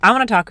I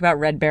want to talk about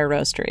Red Bear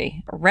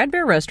Roastery. Red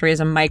Bear Roastery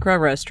is a micro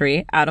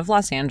roastery out of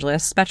Los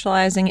Angeles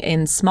specializing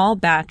in small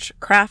batch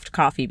craft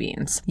coffee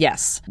beans.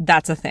 Yes,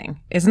 that's a thing.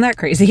 Isn't that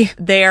crazy?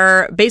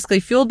 They're basically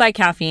fueled by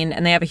caffeine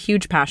and they have a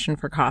huge passion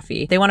for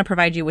coffee. They want to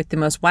provide you with the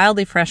most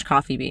wildly fresh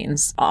coffee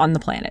beans on the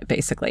planet,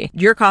 basically.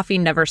 Your coffee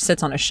never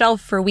sits on a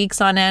shelf for weeks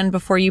on end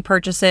before you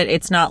purchase it.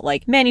 It's not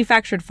like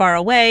manufactured far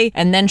away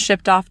and then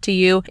shipped off to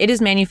you. It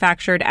is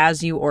manufactured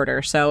as you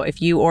order. So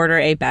if you order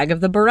a bag of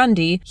the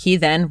Burundi, he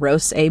then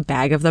roasts a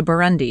bag of the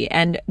Burundi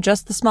and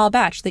just the small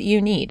batch that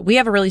you need. We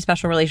have a really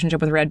special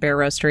relationship with Red Bear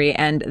Roastery,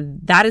 and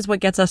that is what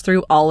gets us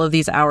through all of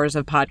these hours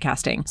of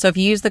podcasting. So if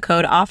you use the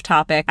code off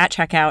topic at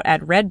checkout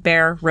at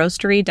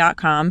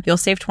redbearroastery.com, you'll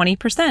save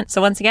 20%. So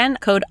once again,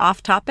 code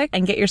off topic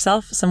and get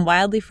yourself some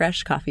wildly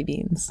fresh coffee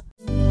beans.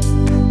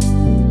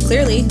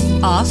 Clearly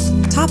off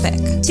topic.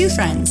 Two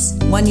friends,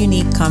 one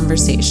unique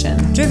conversation.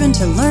 Driven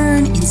to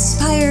learn,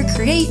 inspire,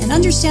 create, and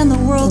understand the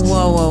world.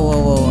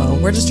 Whoa.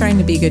 We're just trying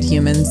to be good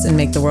humans and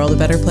make the world a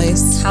better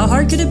place. How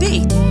hard could it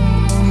be?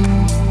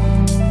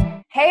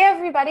 Hey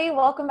everybody,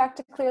 welcome back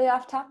to Clearly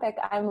Off Topic.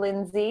 I'm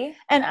Lindsay.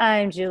 And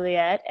I'm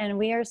Juliet, and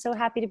we are so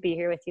happy to be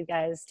here with you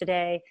guys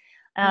today.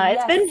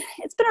 Yes.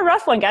 It's been a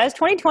rough one, guys.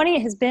 2020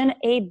 has been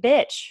a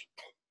bitch.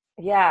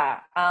 Yeah,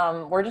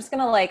 we're just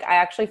gonna I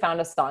actually found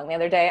a song the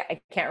other day.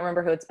 I can't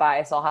remember who it's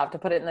by, so I'll have to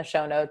put it in the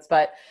show notes,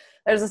 but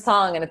there's a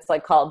song and it's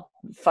called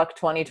Fuck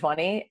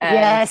 2020. And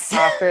yes.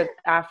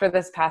 after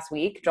this past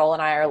week, Joel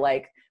and I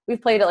are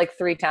we've played it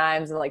 3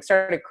 times and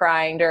started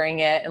crying during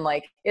it. And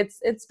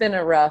it's been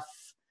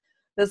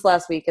this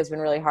last week has been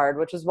really hard,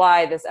 which is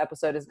why this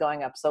episode is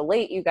going up so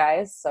late, you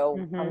guys. So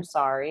I'm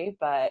sorry,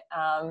 but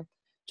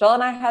Joel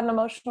and I had an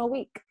emotional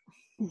week.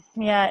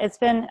 Yeah,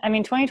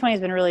 2020 has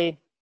been really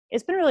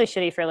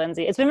shitty for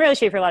Lindsay. It's been really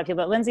shitty for a lot of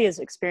people, but Lindsay has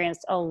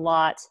experienced a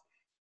lot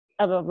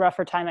of a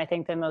rougher time, I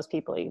think, than most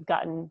people. You've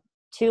gotten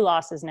 2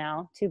 losses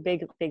now, 2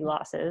 big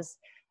losses,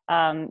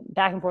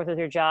 back and forth with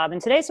your job.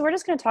 And today, so we're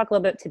just going to talk a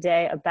little bit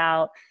today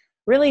about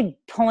really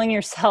pulling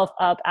yourself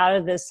up out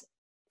of this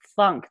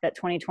funk that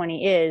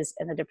 2020 is,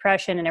 and the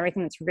depression and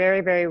everything that's very,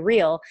 very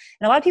real.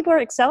 And a lot of people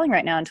are excelling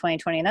right now in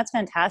 2020, and that's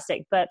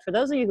fantastic. But for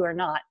those of you who are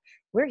not,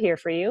 we're here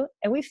for you,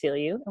 and we feel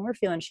you, and we're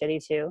feeling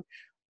shitty too.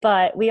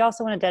 But we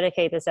also want to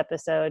dedicate this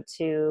episode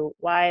to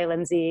why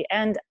Lindsay,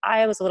 and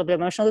I was a little bit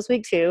emotional this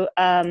week too.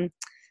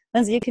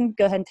 Lindsay, you can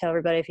go ahead and tell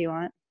everybody if you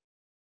want.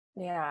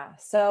 Yeah.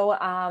 So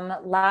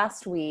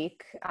last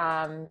week,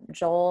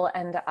 Joel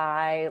and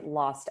I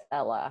lost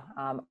Ella,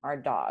 our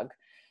dog.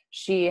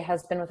 She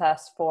has been with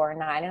us for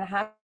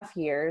 9.5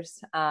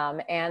 years.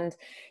 And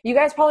you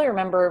guys probably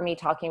remember me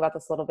talking about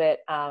this a little bit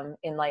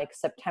in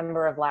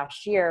September of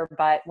last year.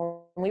 But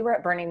when we were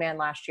at Burning Man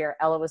last year,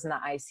 Ella was in the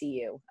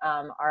ICU.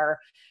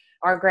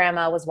 Our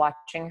grandma was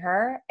watching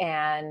her,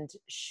 and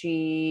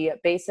she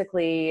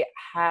basically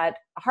had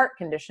a heart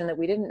condition that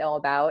we didn't know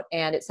about,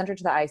 and it sent her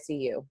to the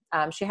ICU.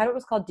 She had what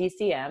was called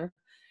DCM,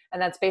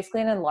 and that's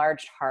basically an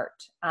enlarged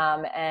heart.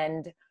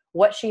 And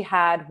what she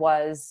had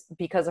was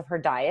because of her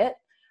diet.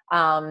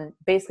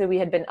 Basically, we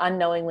had been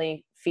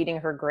unknowingly feeding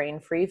her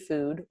grain-free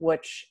food,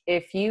 which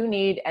if you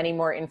need any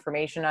more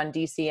information on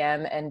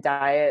DCM and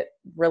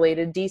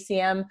diet-related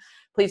DCM,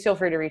 please feel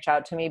free to reach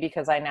out to me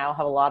because I now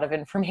have a lot of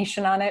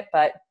information on it.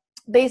 But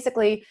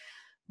basically,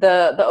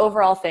 the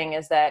overall thing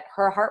is that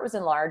her heart was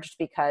enlarged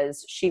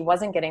because she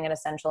wasn't getting an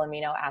essential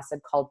amino acid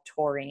called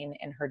taurine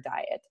in her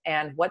diet.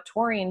 And what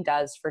taurine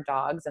does for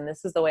dogs, and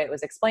this is the way it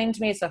was explained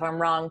to me, so if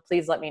I'm wrong,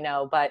 please let me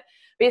know. But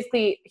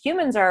basically,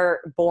 humans are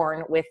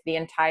born with the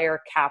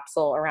entire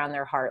capsule around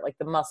their heart, like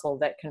the muscle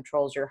that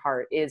controls your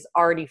heart is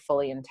already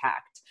fully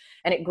intact,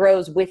 and it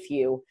grows with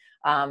you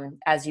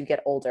as you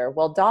get older.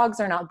 Well, dogs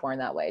are not born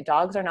that way.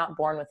 Dogs are not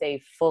born with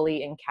a fully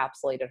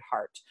encapsulated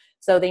heart.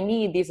 So they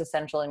need these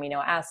essential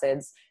amino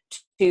acids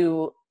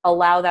to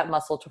allow that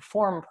muscle to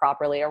form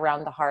properly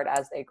around the heart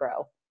as they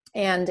grow.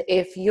 And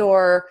if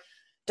your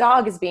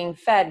dog is being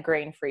fed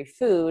grain-free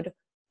food,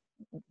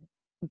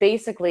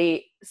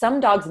 basically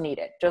some dogs need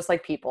it, just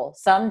like people.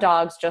 Some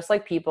dogs, just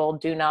like people,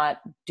 do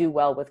not do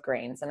well with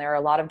grains. And there are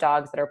a lot of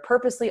dogs that are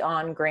purposely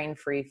on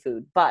grain-free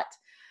food. But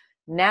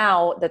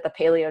now that the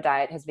paleo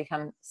diet has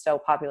become so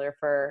popular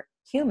for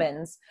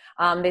humans,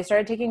 they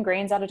started taking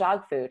grains out of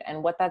dog food.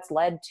 And what that's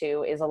led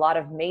to is a lot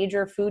of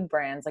major food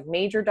brands, like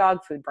major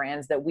dog food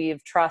brands that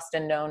we've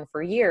trusted and known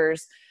for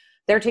years,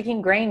 they're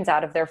taking grains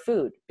out of their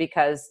food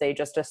because they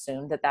just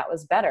assumed that that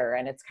was better.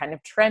 And it's kind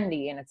of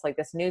trendy. And it's like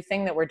this new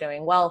thing that we're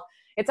doing. Well,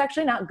 it's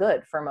actually not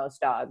good for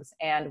most dogs.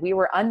 And we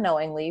were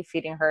unknowingly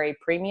feeding her a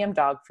premium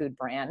dog food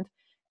brand.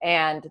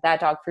 And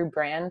that dog food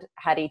brand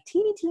had a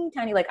teeny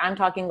tiny, I'm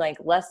talking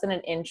less than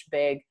an inch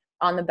big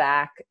on the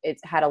back. It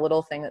had a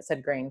little thing that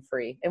said grain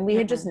free. And we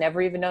had just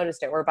never even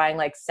noticed it. We're buying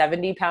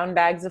 70-pound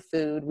bags of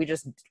food. We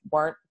just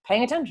weren't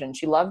paying attention.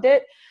 She loved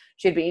it.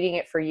 She had been eating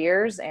it for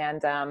years.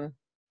 And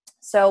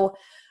so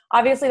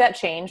obviously that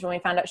changed when we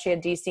found out she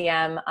had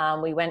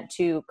DCM. We went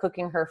to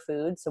cooking her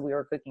food. So we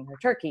were cooking her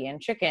turkey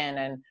and chicken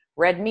and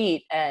red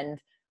meat. And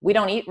we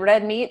don't eat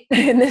red meat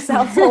in this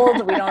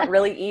household. We don't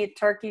really eat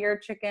turkey or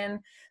chicken.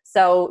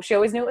 So she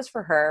always knew it was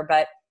for her,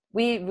 but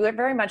we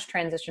very much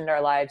transitioned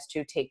our lives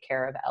to take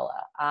care of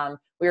Ella.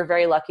 We were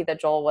very lucky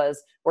that Joel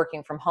was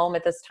working from home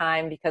at this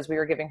time because we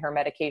were giving her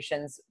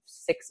medications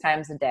 6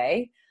 times a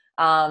day.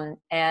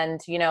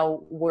 And you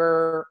know,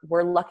 we're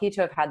lucky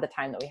to have had the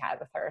time that we had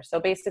with her. So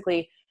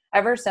basically,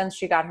 ever since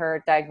she got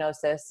her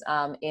diagnosis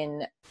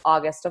in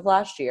August of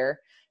last year,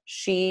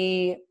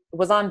 she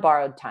was on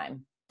borrowed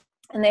time.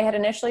 And they had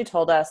initially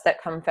told us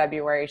that come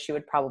February, she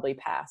would probably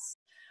pass.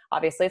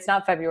 Obviously, it's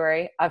not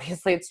February.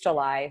 Obviously, it's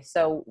July.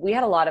 So we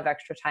had a lot of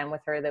extra time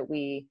with her that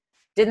we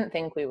didn't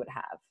think we would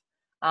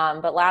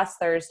have. But last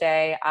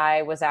Thursday,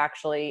 I was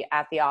actually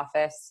at the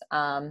office.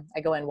 I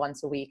go in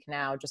once a week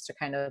now just to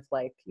kind of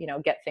like, you know,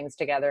 get things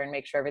together and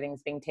make sure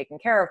everything's being taken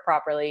care of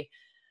properly.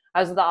 I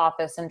was at the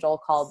office and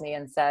Joel called me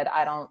and said,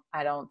 I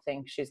don't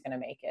think she's going to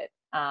make it.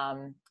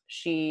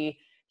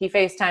 He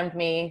FaceTimed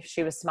me.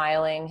 She was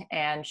smiling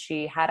and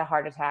she had a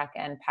heart attack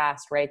and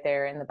passed right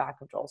there in the back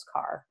of Joel's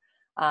car.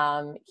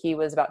 He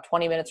was about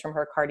 20 minutes from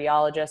her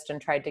cardiologist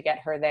and tried to get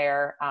her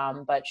there.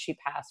 But she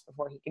passed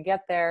before he could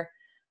get there.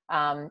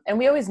 And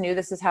we always knew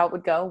this is how it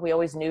would go. We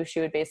always knew she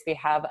would basically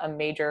have a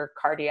major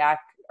cardiac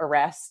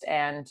arrest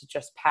and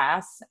just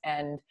pass.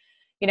 And,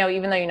 you know,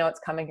 even though you know it's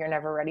coming, you're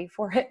never ready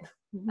for it.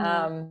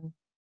 Mm-hmm.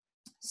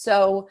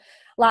 So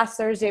last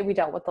Thursday we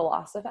dealt with the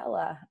loss of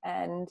Ella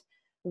and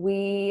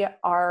we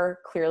are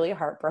clearly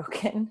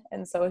heartbroken.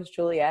 And so is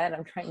Juliet.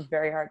 I'm trying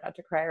very hard not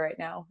to cry right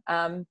now.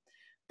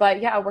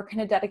 But yeah, we're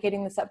kind of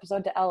dedicating this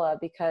episode to Ella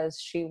because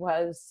she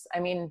was,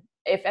 I mean,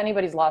 if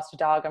anybody's lost a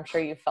dog, I'm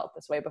sure you've felt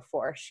this way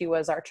before. She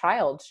was our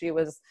child. She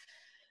was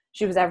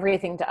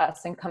everything to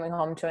us, and coming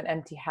home to an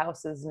empty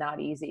house is not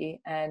easy.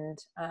 And,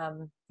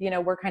 you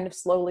know, we're kind of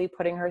slowly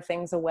putting her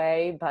things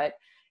away, but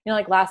you know,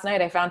 like last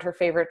night I found her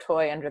favorite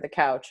toy under the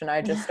couch and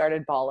I just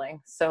started bawling.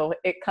 So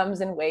it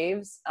comes in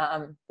waves.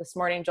 This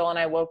morning, Joel and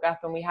I woke up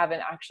and we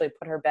haven't actually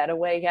put her bed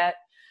away yet.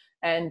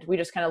 And we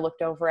just kind of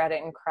looked over at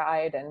it and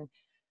cried. And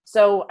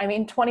so, I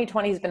mean,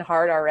 2020 has been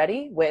hard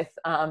already with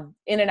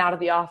in and out of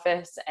the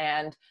office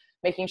and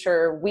making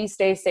sure we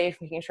stay safe,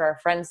 making sure our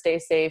friends stay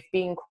safe,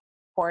 being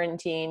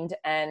quarantined.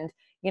 And,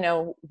 you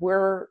know,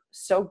 we're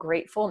so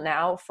grateful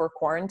now for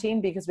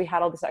quarantine because we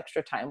had all this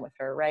extra time with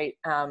her, right?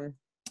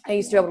 I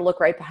used to be able to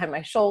look right behind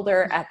my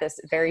shoulder at this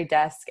very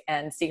desk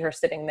and see her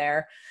sitting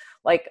there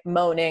like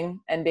moaning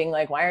and being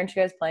like, why aren't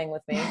you guys playing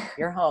with me?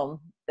 You're home.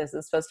 This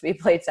is supposed to be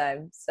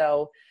playtime.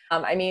 So,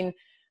 I mean,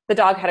 the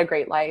dog had a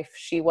great life.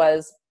 She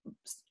was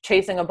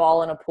chasing a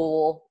ball in a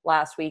pool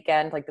last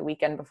weekend, like the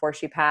weekend before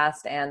she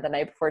passed. And the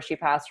night before she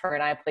passed, her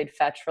and I played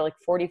fetch for like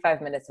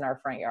 45 minutes in our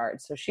front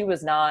yard. So she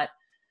was not,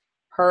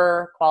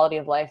 her quality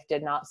of life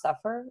did not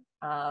suffer.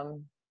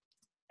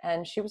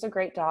 And she was a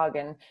great dog.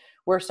 And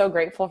we're so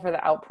grateful for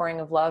the outpouring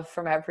of love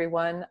from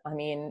everyone. I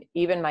mean,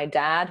 even my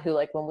dad, who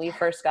like when we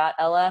first got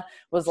Ella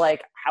was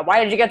like,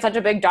 why did you get such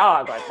a big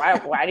dog?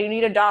 Like, why do you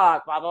need a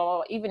dog? Blah, blah,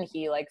 blah. Even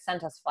he like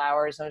sent us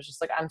flowers and was just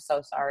like, I'm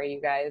so sorry,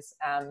 you guys.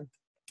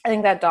 I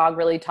think that dog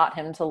really taught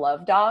him to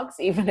love dogs,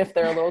 even if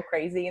they're a little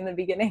crazy in the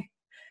beginning.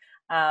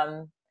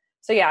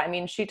 So yeah, I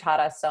mean, she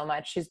taught us so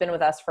much. She's been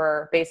with us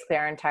for basically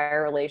our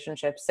entire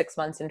relationship. 6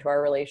 months into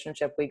our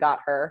relationship, we got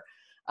her.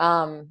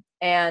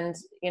 And,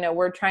 you know,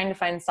 we're trying to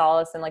find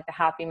solace in like the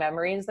happy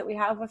memories that we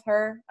have with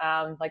her.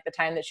 Like the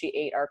time that she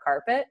ate our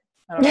carpet.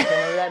 I don't know if you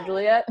remember that,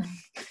 Juliet.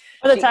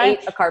 She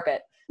ate a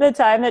carpet. The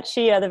time that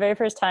she, the very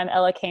first time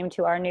Ella came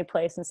to our new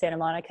place in Santa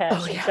Monica,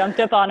 she jumped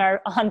up on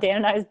Dan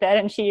and I's bed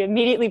and she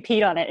immediately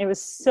peed on it. It was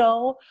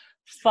so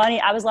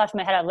funny. I was laughing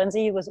my head out.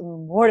 Lindsay was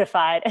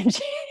mortified, and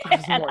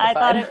I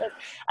thought it was.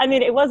 I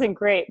mean, it wasn't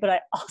great, but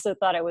I also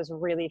thought it was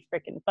really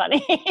freaking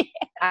funny.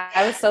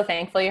 I was so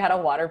thankful you had a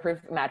waterproof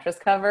mattress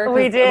cover.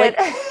 We did.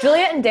 Like,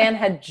 Juliet and Dan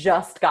had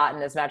just gotten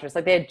this mattress.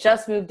 Like they had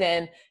just moved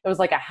in. It was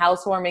like a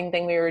housewarming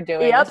thing we were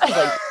doing. Yep. This was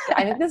like,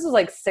 I think this was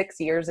like 6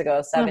 years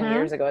ago, 7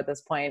 years ago at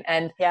this point.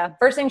 And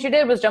first thing she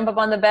did was jump up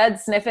on the bed,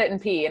 sniff it,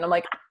 and pee. And I'm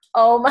like,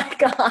 oh my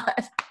God.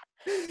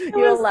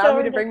 You allowed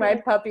me to bring my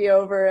puppy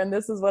over, and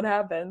this is what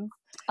happened.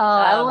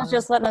 Ella was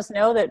just letting us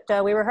know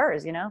that we were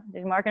hers, you know,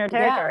 marking her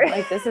territory. Yeah,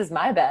 like this is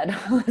my bed.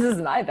 This is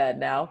my bed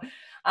now.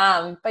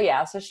 But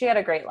yeah, so she had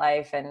a great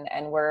life,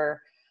 and we're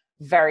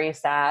very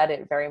sad.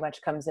 It very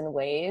much comes in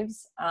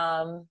waves.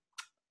 But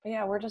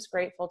yeah, we're just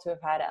grateful to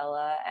have had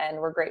Ella, and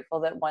we're grateful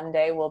that one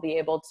day we'll be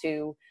able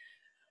to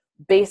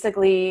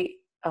basically,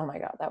 oh my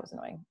God, that was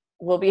annoying.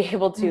 We'll be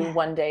able to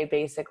one day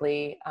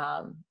basically,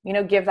 you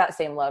know, give that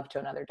same love to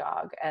another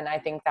dog. And I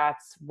think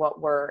that's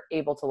what we're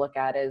able to look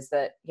at is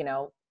that, you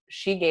know,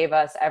 she gave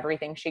us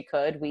everything she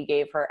could. We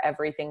gave her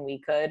everything we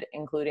could,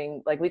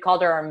 including, like, we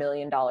called her our $1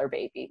 million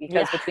baby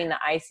because between the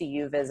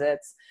ICU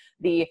visits,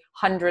 the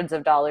hundreds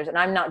of dollars, and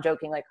I'm not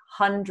joking, like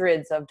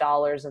hundreds of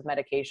dollars of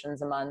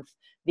medications a month,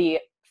 the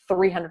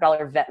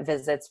 $300 vet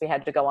visits we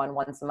had to go on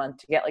once a month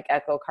to get like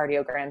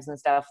echocardiograms and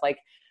stuff. Like,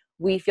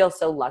 we feel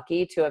so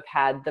lucky to have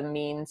had the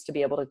means to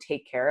be able to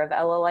take care of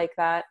Ella like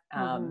that.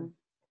 And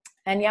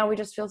yeah, we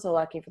just feel so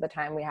lucky for the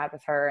time we had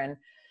with her. And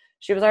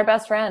she was our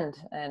best friend,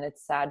 and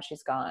it's sad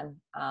she's gone.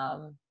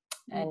 And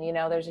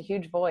there's a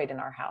huge void in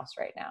our house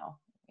right now.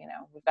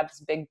 We've got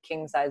this big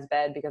king size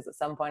bed because at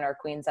some point our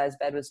queen size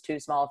bed was too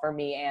small for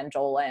me and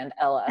Joel and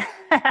Ella.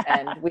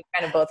 And we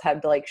kind of both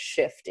had to like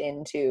shift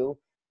into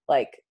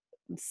like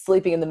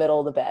sleeping in the middle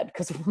of the bed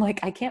because I'm like,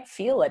 I can't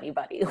feel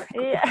anybody. Like,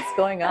 what's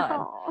going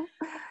on?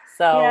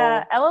 So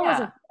yeah,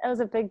 Ella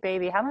was a big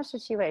baby. How much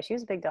did she weigh? She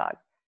was a big dog.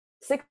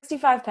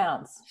 65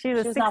 pounds. She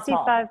was a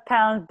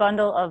 65-pound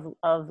bundle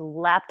of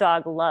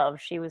lapdog love.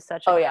 She was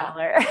such a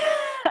color.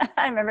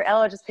 I remember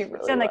Ella just sitting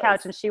on the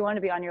couch and she wanted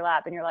to be on your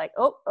lap, and you're like,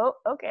 oh,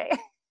 okay.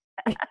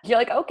 You're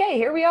like, okay,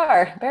 here we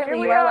are.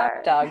 Apparently you are a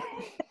lapdog.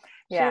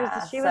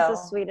 She was the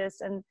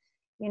sweetest, and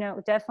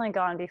definitely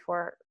gone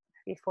before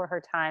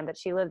her time, but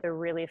she lived a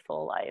really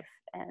full life,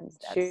 and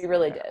she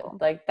really incredible.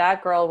 Did. Like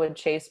that girl would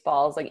chase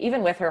balls, like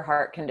even with her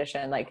heart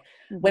condition. Like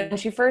when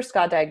she first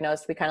got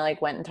diagnosed, we kind of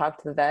like went and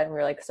talked to the vet, and we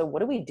were like, so what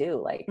do we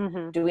do? Like,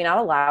 do we not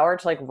allow her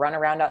to like run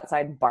around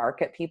outside and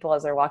bark at people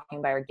as they're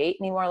walking by our gate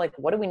anymore? Like,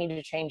 what do we need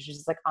to change?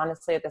 She's like,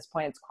 honestly, at this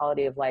point, it's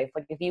quality of life.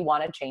 Like if you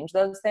want to change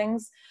those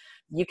things,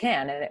 you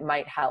can, and it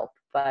might help.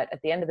 But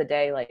at the end of the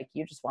day, like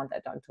you just want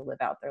that dog to live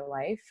out their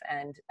life.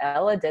 And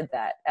Ella did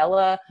that.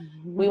 Ella,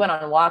 we went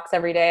on walks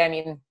every day. I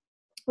mean,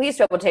 we used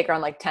to be able to take her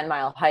on like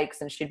 10-mile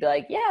hikes, and she'd be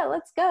like, yeah,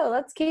 let's go.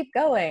 Let's keep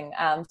going.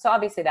 So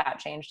obviously that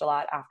changed a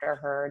lot after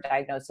her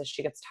diagnosis.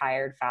 She gets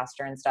tired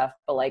faster and stuff,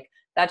 but like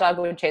that dog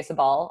would chase a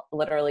ball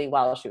literally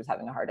while she was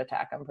having a heart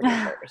attack, I'm pretty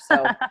sure.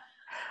 So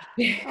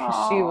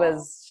she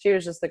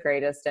was just the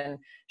greatest, and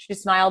she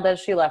smiled as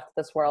she left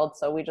this world.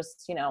 So we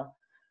just,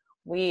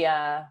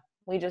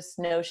 we just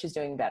know she's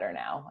doing better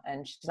now,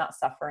 and she's not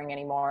suffering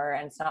anymore,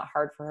 and it's not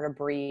hard for her to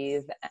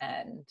breathe.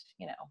 And,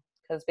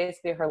 because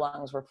basically her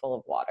lungs were full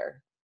of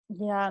water.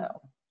 Yeah.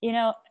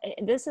 So.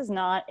 This is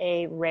not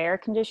a rare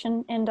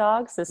condition in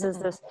dogs. This is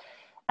this,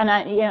 and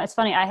it's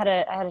funny. I had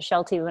a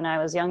Sheltie when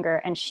I was younger,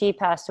 and she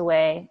passed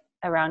away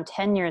around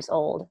 10 years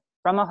old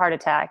from a heart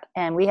attack.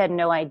 And we had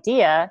no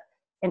idea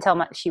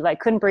until she like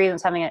couldn't breathe and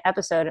was having an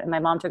episode. And my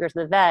mom took her to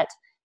the vet,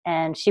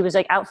 and she was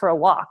like out for a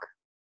walk,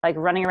 like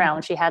running around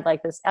when she had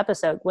like this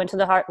episode, went to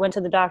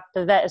the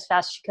vet as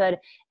fast as she could.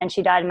 And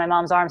she died in my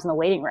mom's arms in the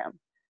waiting room.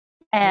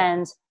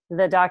 And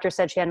the doctor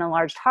said she had an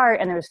enlarged heart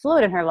and there was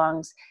fluid in her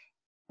lungs,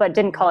 but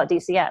didn't call it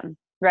DCM.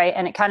 Right.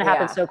 And it kind of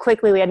happened so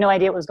quickly. We had no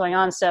idea what was going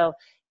on. So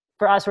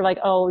for us, we're like,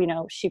 oh,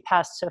 she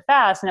passed so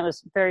fast, and it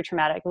was very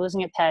traumatic.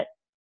 Losing a pet.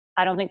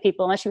 I don't think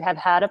people, unless you have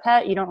had a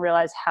pet, you don't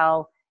realize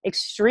how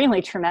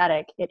extremely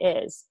traumatic it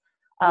is.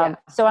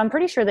 So I'm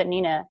pretty sure that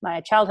Nina,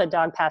 my childhood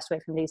dog, passed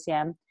away from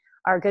DCM.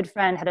 Our good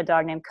friend had a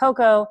dog named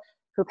Coco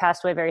who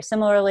passed away very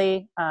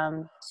similarly.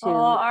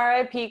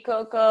 R.I.P.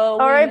 Coco.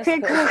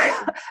 R.I.P.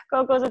 Coco.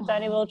 Coco's a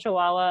tiny little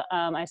chihuahua.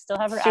 I still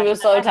have her. She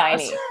was so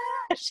tiny.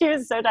 She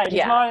was so tiny.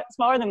 She's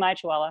smaller than my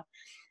chihuahua.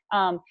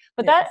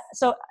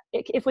 So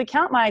if we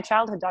count my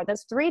childhood dog,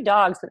 that's 3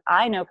 dogs that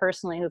I know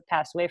personally who've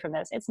passed away from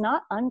this. It's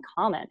not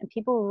uncommon, and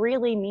people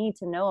really need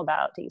to know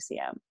about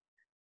DCM.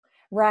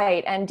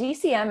 Right. And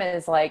DCM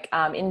is like,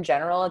 in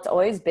general, it's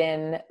always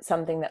been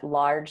something that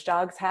large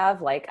dogs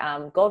have, like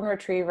golden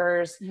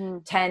retrievers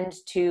tend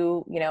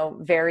to,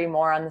 vary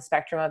more on the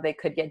spectrum of they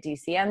could get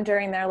DCM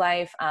during their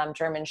life,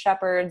 German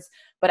shepherds,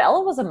 but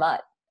Ella was a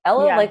mutt.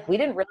 Ella, like we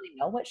didn't really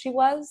know what she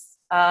was.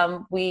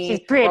 She's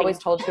pretty. Were always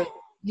told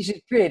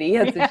she's pretty.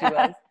 That's what she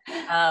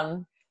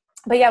was.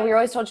 But yeah, we were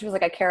always told she was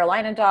like a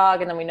Carolina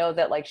dog. And then we know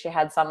that like she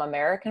had some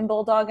American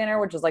bulldog in her,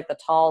 which is like the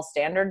tall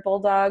standard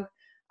bulldog.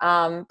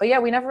 But yeah,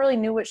 we never really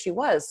knew what she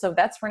was. So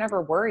vets were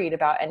never worried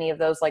about any of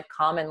those like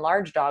common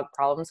large dog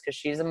problems because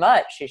she's a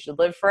mutt. She should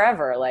live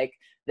forever. Like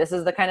this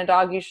is the kind of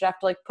dog you should have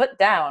to like put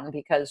down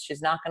because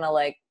she's not going to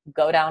like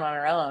go down on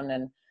her own.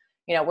 And,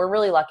 we're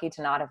really lucky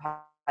to not have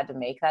had to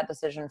make that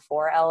decision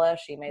for Ella.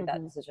 She made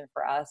that decision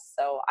for us.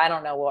 So I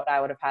don't know what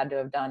I would have had to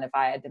have done if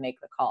I had to make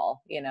the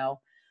call,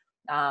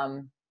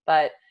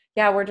 but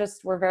yeah,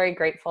 we're very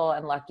grateful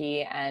and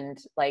lucky. And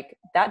like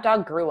that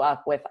dog grew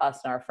up with us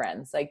and our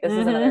friends. Like this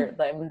is another,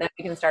 that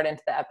we can start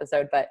into the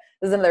episode, but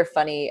this is another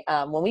funny,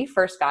 when we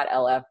first got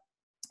Ella,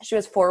 she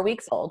was 4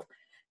 weeks old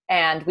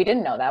and we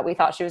didn't know that. We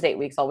thought she was 8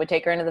 weeks old. We'd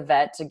take her into the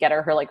vet to get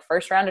her like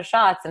first round of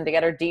shots and to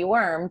get her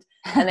dewormed.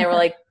 And they were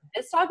like,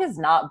 this dog is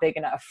not big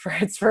enough for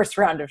its first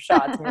round of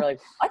shots. And we're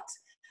like, what?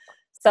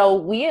 So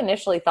we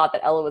initially thought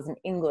that Ella was an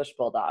English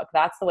bulldog.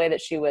 That's the way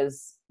that she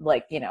was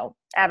like,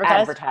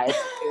 advertised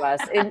to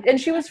us.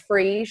 And she was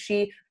free.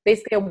 She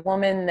basically a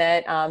woman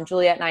that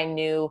Juliet and I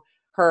knew,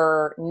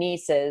 her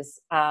nieces.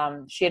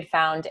 She had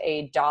found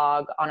a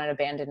dog on an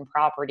abandoned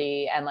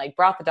property and like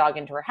brought the dog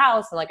into her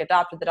house and like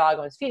adopted the dog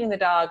and was feeding the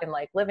dog and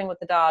like living with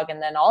the dog. And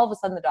then all of a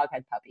sudden the dog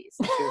had puppies.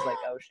 And she was like,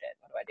 oh shit,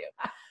 what do I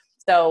do?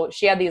 So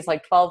she had these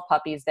like 12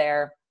 puppies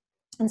there.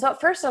 And so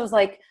at first I was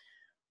like,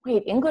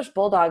 wait, English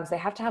bulldogs, they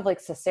have to have like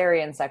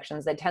cesarean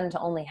sections. They tend to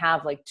only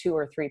have like 2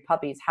 or 3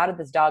 puppies. How did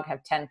this dog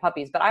have 10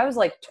 puppies? But I was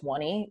like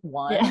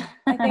 21,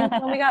 I think,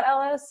 when we got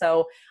Ella.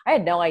 So I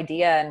had no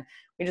idea. And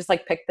we just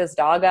like picked this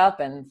dog up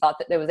and thought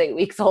that it was 8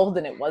 weeks old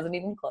and it wasn't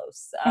even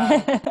close.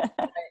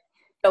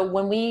 So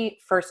when we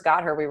first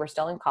got her, we were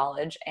still in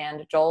college,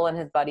 and Joel and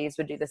his buddies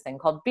would do this thing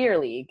called beer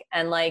league.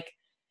 And like,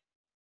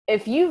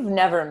 if you've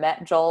never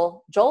met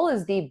Joel, Joel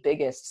is the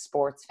biggest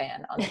sports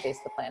fan on the face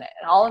of the planet.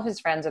 And all of his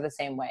friends are the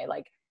same way.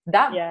 Like,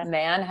 that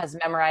man has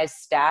memorized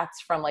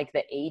stats from like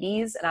the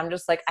 80s. And I'm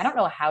just like, I don't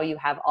know how you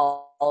have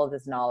all of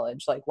this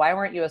knowledge. Like, why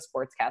weren't you a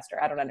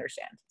sportscaster? I don't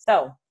understand.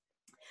 So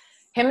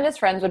him and his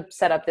friends would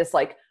set up this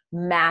like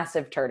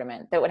massive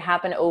tournament that would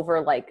happen over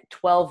like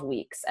 12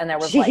 weeks. And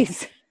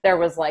there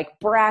was like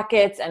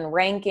brackets and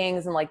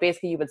rankings, and like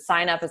basically you would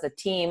sign up as a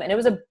team, and it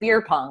was a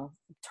beer pong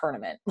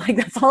tournament. Like,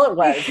 that's all it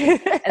was.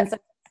 And so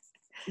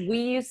we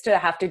used to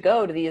have to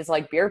go to these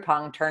like beer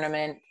pong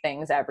tournament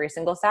things every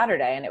single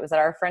Saturday. And it was at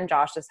our friend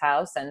Josh's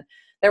house. And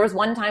there was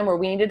one time where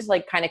we needed to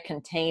like kind of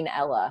contain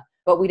Ella,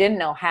 but we didn't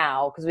know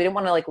how, because we didn't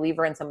want to like leave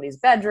her in somebody's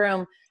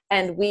bedroom.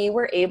 And we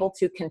were able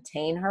to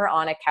contain her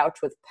on a couch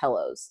with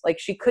pillows. Like,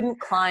 she couldn't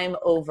climb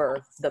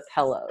over the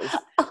pillows.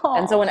 Aww.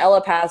 And so when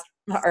Ella passed,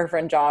 our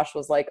friend Josh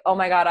was like, oh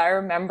my God, I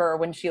remember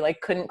when she like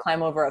couldn't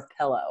climb over a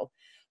pillow.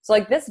 So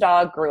like, this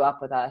dog grew up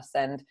with us.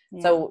 And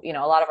so, you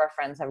know, a lot of our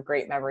friends have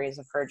great memories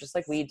of her, just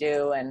like we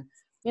do. And,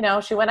 you know,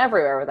 she went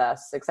everywhere with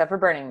us except for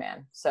Burning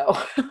Man. So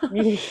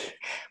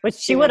which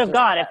she would have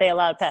gone if they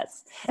allowed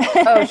pets.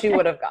 Oh, she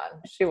would have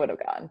gone. She would have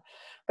gone.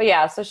 But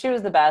yeah, so she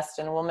was the best,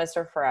 and we'll miss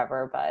her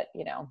forever. But,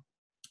 you know,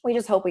 we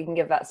just hope we can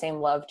give that same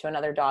love to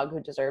another dog who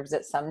deserves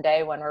it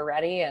someday when we're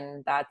ready.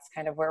 And that's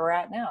kind of where we're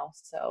at now.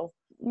 So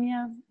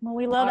yeah, well,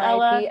 we love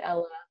R.I.P.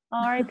 Ella.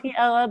 R.I.P.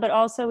 Ella, but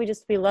also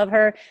we love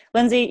her.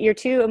 Lindsay, you're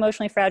too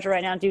emotionally fragile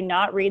right now. Do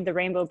not read The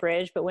Rainbow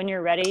Bridge, but when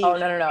you're ready, no,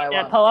 I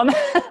won't. Poem.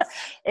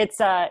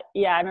 It's I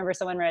remember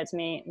someone read it to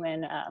me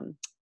when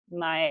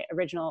my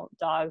original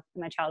dog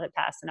in my childhood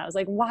passed, and I was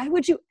like, why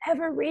would you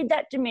ever read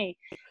that to me?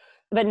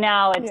 But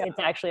now it's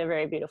actually a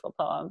very beautiful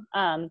poem.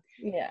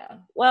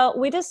 Well,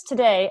 we just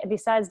today,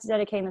 besides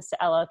dedicating this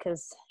to Ella,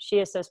 because she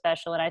is so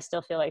special, and I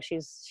still feel like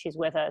she's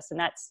with us, and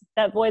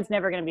that void's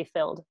never going to be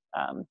filled.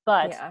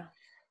 But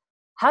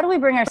how do we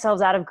bring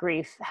ourselves out of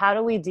grief? How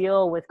do we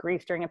deal with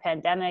grief during a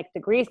pandemic, the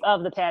grief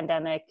of the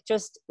pandemic?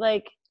 Just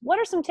like, what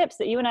are some tips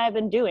that you and I have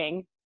been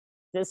doing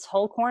this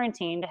whole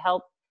quarantine to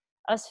help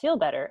us feel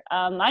better?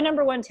 My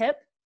number one tip,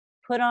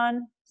 put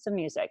on some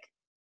music.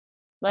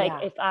 Like,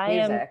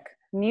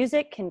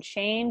 music can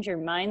change your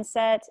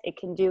mindset. It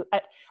can do,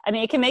 I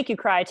mean, it can make you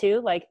cry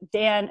too. Like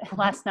Dan,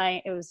 last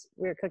night we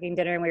were cooking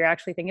dinner and we were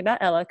actually thinking about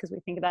Ella, because we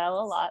think about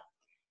Ella a lot.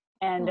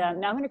 And now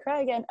I'm going to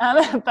cry again.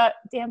 But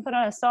Dan put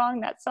on a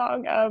song, I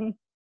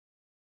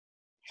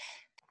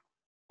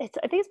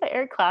think it's by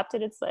Eric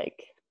Clapton. It's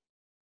like,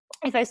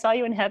 If I Saw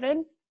You in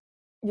Heaven.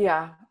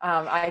 Yeah.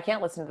 I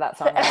can't listen to that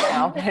song right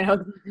now. I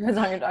know the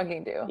song you're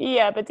talking to.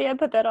 Yeah, but Dan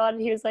put that on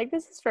and he was like,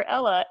 this is for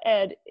Ella.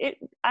 And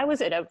I was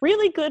in a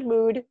really good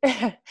mood.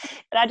 And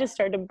I just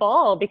started to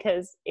bawl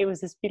because it was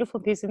this beautiful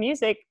piece of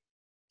music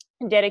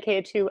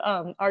dedicated to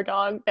our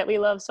dog that we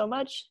love so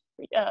much,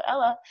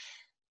 Ella.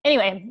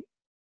 Anyway,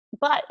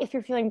 but if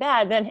you're feeling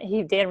bad, then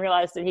Dan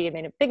realized that he had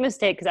made a big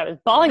mistake because I was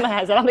bawling my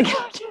eyes out on the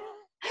couch.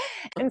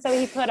 And so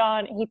he put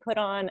on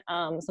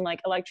some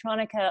like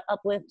electronica,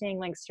 uplifting,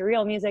 like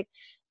surreal music,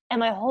 and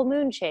my whole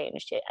mood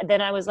changed.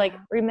 Then I was like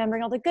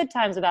remembering all the good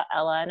times about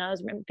Ella, and I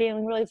was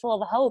feeling really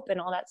full of hope and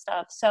all that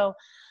stuff. So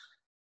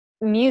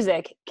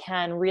music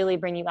can really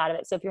bring you out of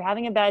it. So if you're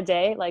having a bad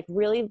day, like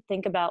really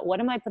think about,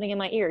 what am I putting in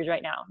my ears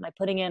right now? Am I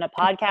putting in a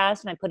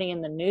podcast? Am I putting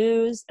in the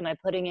news? Am I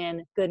putting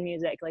in good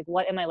music? Like,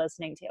 what am I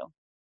listening to?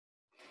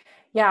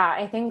 Yeah,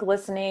 I think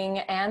listening,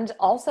 and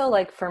also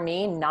like for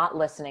me, not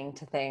listening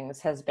to things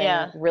has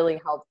been really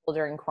helpful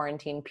during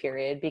quarantine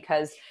period,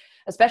 because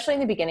especially in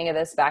the beginning of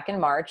this back in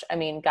March, I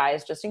mean,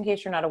 guys, just in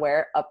case you're not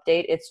aware,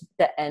 update, it's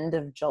the end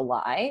of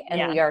July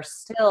and we are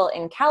still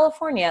in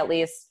California, at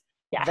least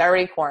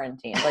very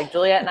quarantined. Like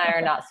Juliet and I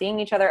are not seeing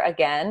each other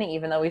again,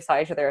 even though we saw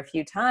each other a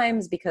few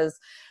times, because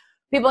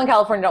people in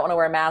California don't want to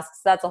wear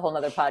masks. That's a whole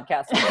nother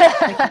podcast.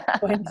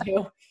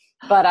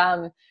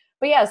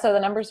 But yeah, so the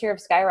numbers here have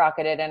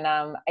skyrocketed. And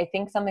I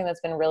think something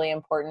that's been really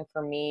important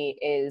for me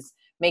is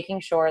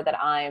making sure that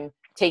I'm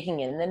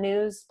taking in the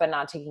news, but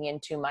not taking in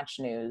too much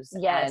news.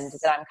 Yes. And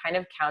that I'm kind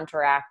of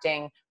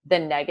counteracting the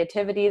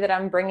negativity that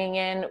I'm bringing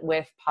in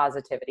with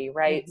positivity,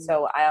 right? Mm-hmm.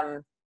 So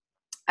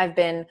I've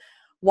been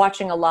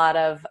watching a lot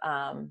of,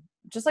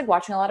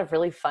 watching a lot of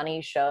really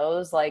funny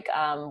shows. Like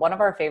one of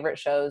our favorite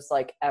shows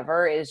like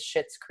ever is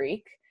Schitt's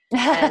Creek.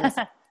 And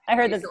I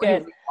heard that's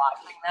good.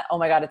 Oh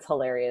my God, it's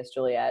hilarious,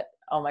 Juliet.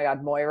 Oh my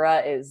God,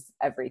 Moira is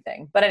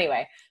everything. But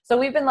anyway, so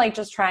we've been like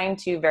just trying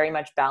to very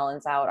much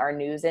balance out our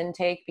news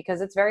intake,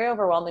 because it's very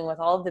overwhelming with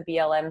all of the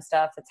BLM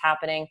stuff that's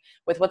happening,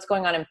 with what's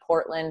going on in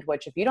Portland,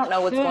 which if you don't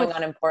know what's going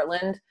on in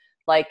Portland,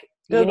 like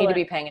you need to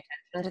be paying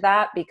attention to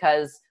that,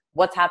 because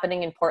what's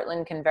happening in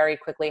Portland can very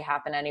quickly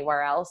happen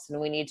anywhere else. And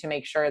we need to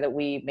make sure that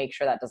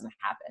doesn't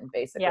happen,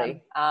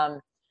 basically. Yeah.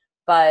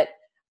 But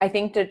I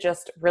think that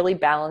just really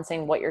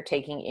balancing what you're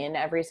taking in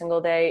every single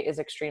day is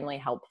extremely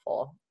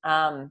helpful.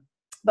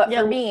 But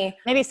for me,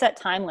 maybe set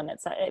time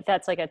limits if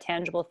that's like a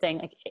tangible thing.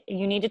 Like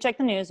you need to check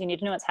the news, you need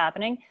to know what's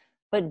happening,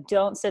 but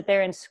don't sit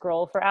there and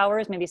scroll for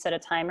hours. Maybe set a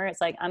timer.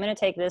 It's like, I'm going to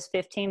take this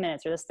 15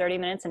 minutes or this 30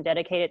 minutes and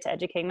dedicate it to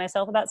educating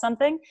myself about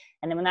something.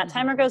 And then when that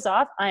timer goes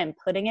off, I am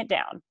putting it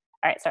down.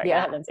 All right. Sorry. Go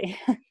ahead, Lindsay.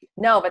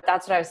 No, but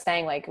that's what I was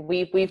saying. Like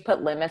we've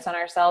put limits on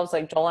ourselves.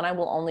 Like Joel and I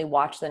will only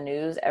watch the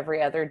news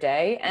every other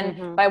day.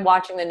 And by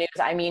watching the news,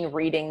 I mean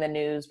reading the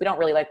news. We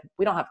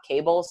don't have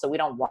cable, so we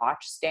don't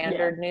watch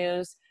standard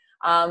news.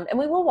 And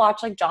we will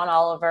watch like John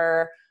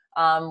Oliver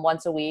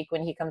once a week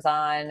when he comes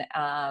on,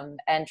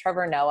 and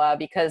Trevor Noah,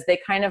 because they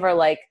kind of are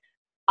like,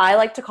 I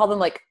like to call them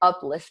like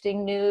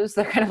uplifting news.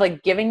 They're kind of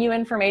like giving you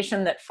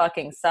information that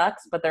fucking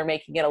sucks, but they're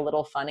making it a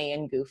little funny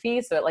and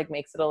goofy. So it like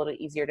makes it a little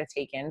easier to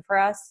take in for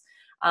us.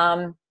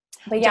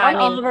 But yeah,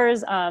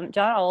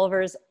 John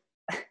Oliver's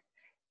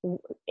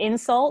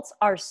insults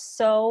are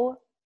so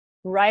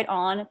right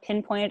on,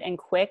 pinpointed and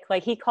quick.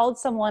 Like he called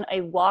someone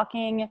a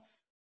walking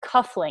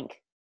cufflink.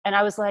 And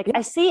I was like,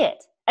 I see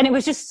it. And it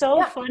was just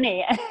so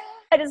funny.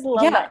 I just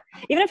love that.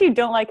 Even if you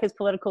don't like his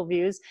political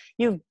views,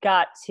 you've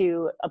got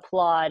to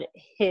applaud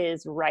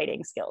his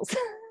writing skills.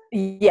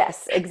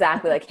 Yes,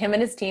 exactly. Like him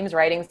and his team's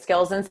writing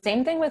skills. And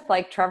same thing with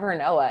like Trevor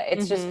Noah.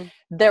 It's just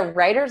the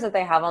writers that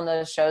they have on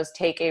those shows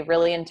take a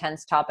really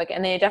intense topic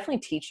and they definitely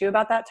teach you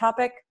about that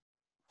topic,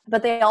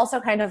 but they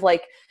also kind of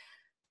like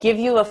give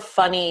you a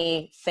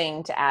funny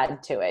thing to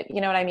add to it.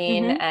 You know what I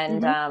mean?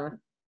 And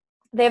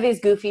they have these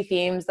goofy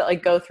themes that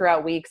like go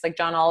throughout weeks. Like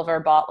John Oliver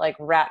bought like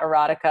rat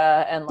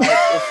erotica and like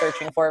is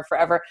searching for it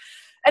forever.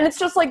 And it's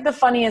just like the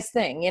funniest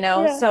thing, you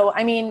know? Yeah. So,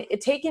 I mean,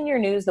 take in your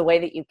news the way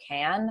that you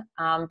can,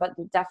 but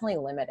definitely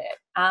limit it.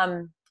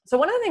 So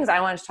one of the things I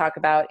wanted to talk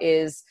about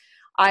is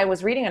I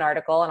was reading an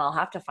article, and I'll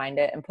have to find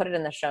it and put it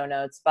in the show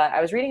notes, but I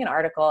was reading an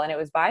article and it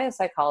was by a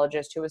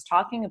psychologist who was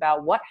talking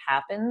about what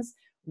happens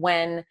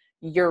when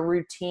your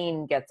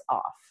routine gets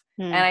off.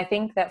 And I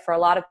think that for a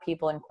lot of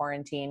people in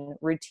quarantine,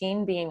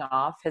 routine being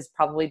off has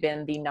probably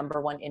been the number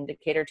one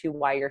indicator to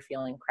why you're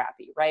feeling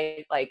crappy,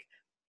 right? Like,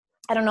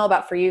 I don't know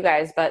about for you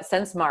guys, but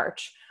since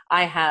March,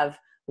 I have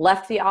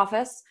left the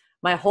office.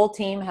 My whole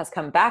team has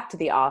come back to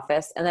the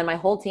office, and then my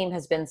whole team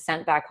has been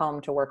sent back home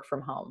to work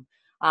from home.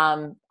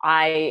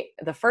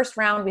 The first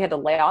round, we had to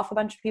lay off a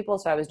bunch of people.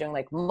 So I was doing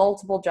like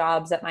multiple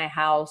jobs at my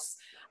house,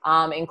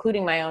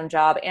 including my own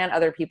job and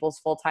other people's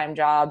full-time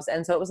jobs.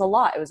 And so it was a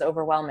lot. It was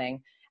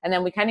overwhelming. And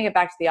then we kind of get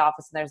back to the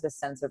office and there's this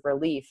sense of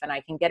relief, and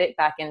I can get it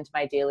back into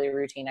my daily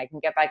routine. I can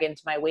get back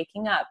into my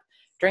waking up,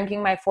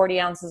 drinking my 40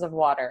 ounces of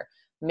water,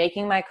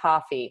 making my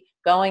coffee,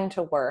 going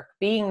to work,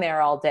 being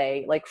there all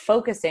day, like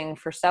focusing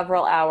for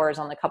several hours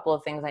on the couple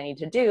of things I need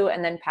to do,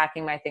 and then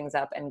packing my things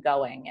up and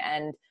going.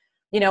 And,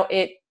 you know,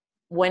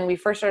 when we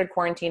first started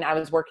quarantine, I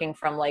was working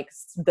from like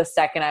the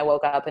second I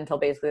woke up until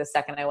basically the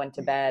second I went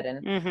to bed.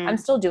 And I'm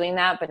still doing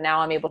that, but now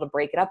I'm able to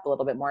break it up a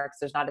little bit more because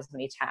there's not as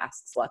many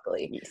tasks,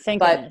 luckily.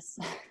 Thank goodness.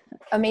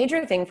 A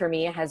major thing for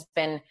me has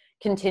been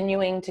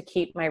continuing to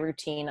keep my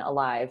routine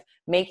alive,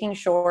 making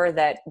sure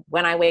that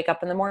when I wake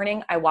up in the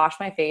morning, I wash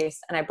my face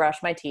and I brush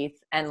my teeth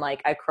and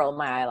like I curl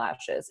my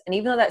eyelashes. And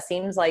even though that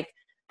seems like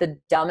the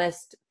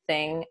dumbest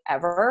thing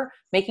ever,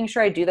 making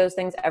sure I do those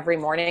things every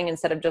morning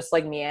instead of just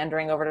like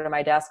meandering over to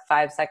my desk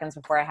 5 seconds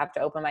before I have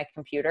to open my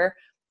computer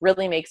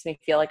really makes me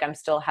feel like I'm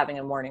still having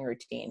a morning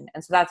routine.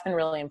 And so that's been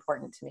really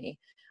important to me.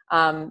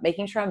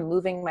 Making sure I'm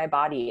moving my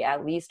body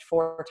at least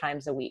 4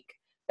 times a week.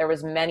 There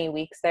was many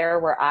weeks there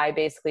where I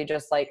basically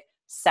just like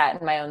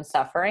sat in my own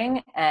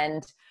suffering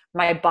and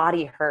my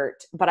body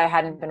hurt, but I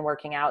hadn't been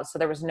working out. So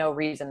there was no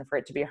reason for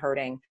it to be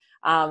hurting.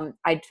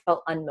 I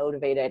felt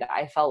unmotivated.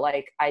 I felt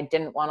like I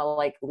didn't want to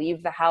like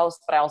leave the house,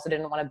 but I also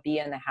didn't want to be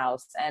in the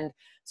house. And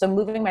so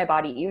moving my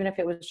body, even if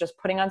it was just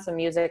putting on some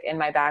music in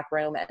my back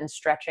room and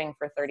stretching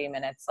for 30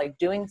 minutes, like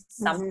doing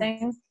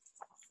something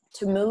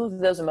to move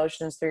those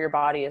emotions through your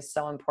body is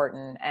so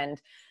important. And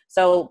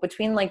so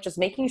between like just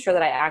making sure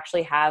that I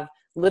actually have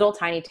little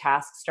tiny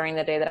tasks during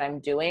the day that I'm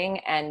doing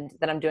and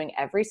that I'm doing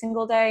every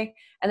single day,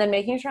 and then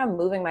making sure I'm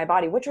moving my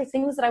body, which are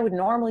things that I would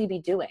normally be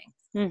doing.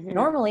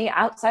 Normally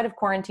outside of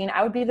quarantine,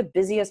 I would be the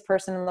busiest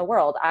person in the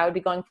world. I would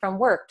be going from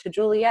work to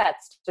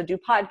Juliet's to do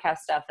podcast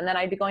stuff. And then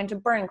I'd be going to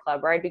Burn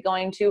Club, or I'd be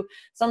going to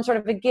some sort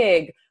of a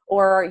gig,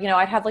 or, you know,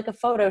 I'd have like a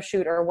photo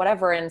shoot or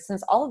whatever. And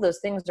since all of those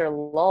things are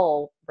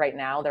lull right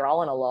now, they're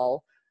all in a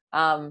lull.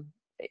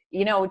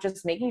 You know,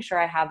 just making sure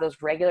I have those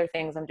regular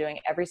things I'm doing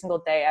every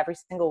single day, every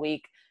single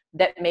week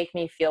that make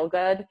me feel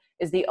good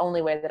is the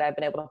only way that I've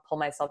been able to pull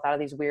myself out of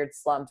these weird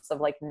slumps of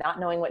like not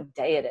knowing what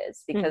day it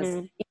is. Because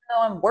even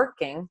though I'm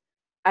working,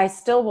 I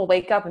still will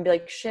wake up and be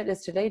like, shit,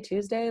 is today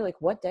Tuesday? Like,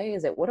 what day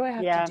is it? What do I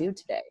have to do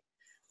today?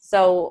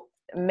 So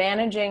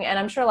managing, and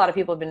I'm sure a lot of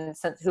people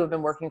who have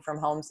been working from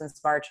home since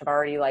March have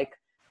already like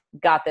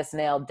got this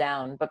nailed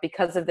down. But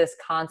because of this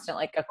constant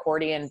like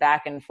accordion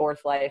back and forth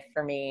life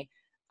for me,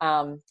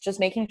 just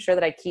making sure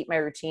that I keep my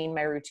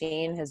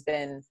routine has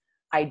been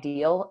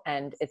ideal,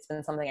 and it's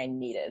been something I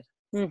needed.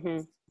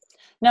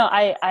 No,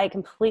 I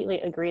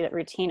completely agree that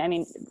routine, I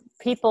mean,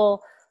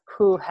 people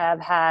who have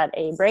had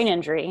a brain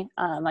injury,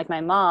 like my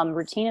mom,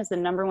 routine is the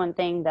number one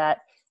thing that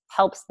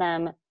helps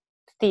them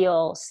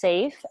feel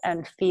safe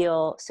and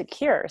feel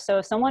secure. So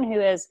if someone who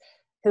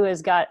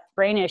has got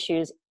brain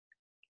issues,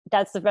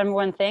 that's the number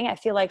one thing. I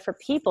feel like for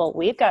people,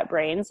 we've got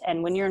brains,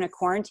 and when you're in a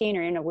quarantine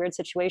or in a weird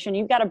situation,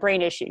 you've got a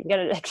brain issue.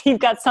 You've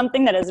got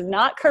something that is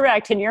not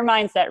correct in your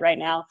mindset right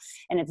now,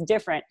 and it's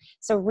different.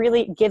 So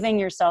really giving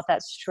yourself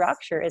that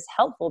structure is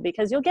helpful,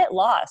 because you'll get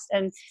lost.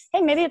 And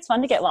hey, maybe it's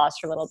fun to get lost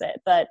for a little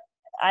bit, but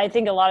I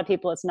think a lot of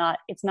people, it's not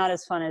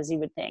as fun as you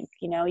would think.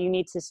 You know, you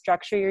need to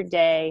structure your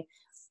day.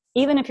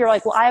 Even if you're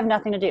like, well, I have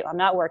nothing to do, I'm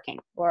not working,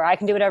 or I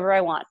can do whatever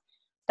I want.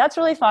 That's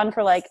really fun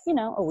for like, you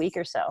know, a week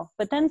or so.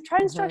 But then try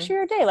and structure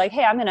your day. Like,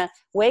 hey, I'm going to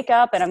wake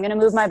up and I'm going to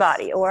move my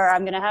body, or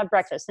I'm going to have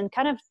breakfast, and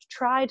kind of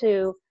try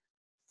to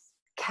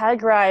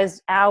categorize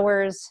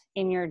hours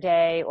in your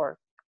day or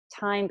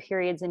time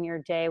periods in your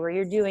day where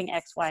you're doing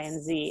X, Y,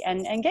 and Z,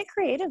 and get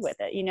creative with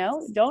it. You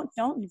know, don't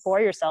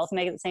bore yourself,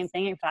 make it the same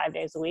thing in 5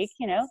 days a week,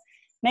 you know,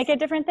 make it a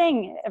different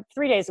thing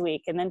 3 days a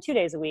week and then 2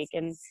 days a week.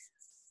 And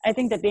I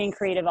think that being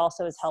creative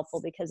also is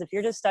helpful, because if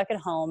you're just stuck at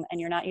home and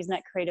you're not using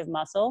that creative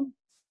muscle,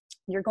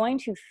 you're going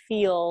to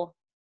feel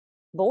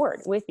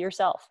bored with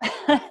yourself.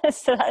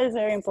 So that is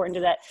very important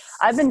to that.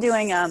 I've been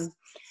doing,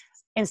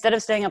 instead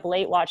of staying up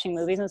late watching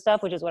movies and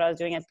stuff, which is what I was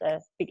doing at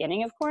the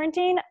beginning of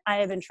quarantine, I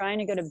have been trying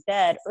to go to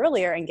bed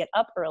earlier and get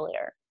up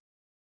earlier,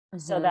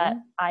 so that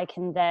I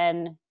can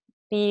then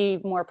be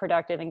more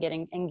productive and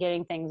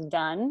getting things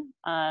done,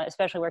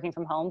 especially working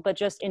from home. But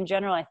just in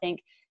general, I think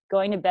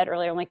going to bed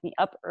earlier and waking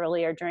up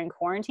earlier during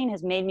quarantine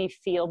has made me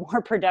feel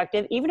more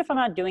productive, even if I'm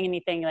not doing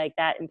anything like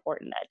that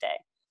important that day.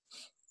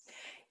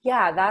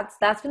 Yeah,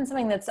 that's been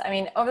something that's, I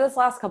mean, over this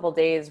last couple of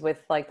days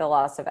with like the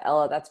loss of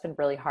Ella, that's been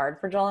really hard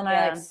for Joel and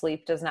I. Like,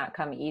 sleep does not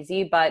come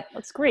easy, but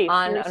it's grief.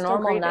 On a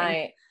normal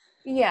night.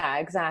 Yeah,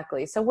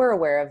 exactly. So we're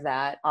aware of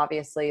that,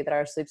 obviously, that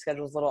our sleep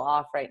schedule is a little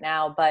off right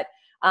now. But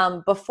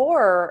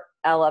before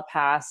Ella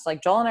passed,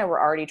 like Joel and I were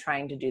already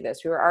trying to do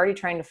this. We were already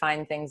trying to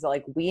find things that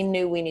like we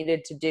knew we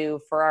needed to do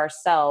for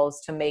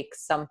ourselves to make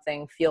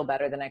something feel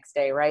better the next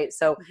day, right?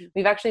 So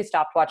we've actually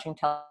stopped watching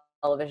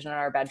television in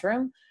our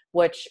bedroom,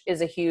 which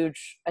is a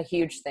huge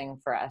thing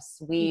for us.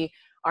 We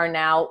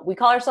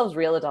call ourselves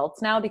real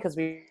adults now, because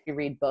we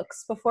read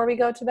books before we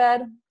go to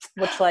bed,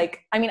 which,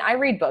 like, I mean, I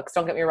read books,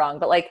 don't get me wrong,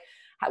 but like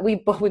we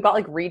bought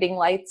like reading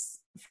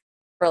lights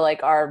for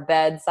like our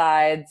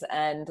bedsides,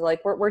 and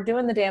like we're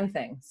doing the damn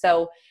thing.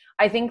 So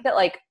I think that,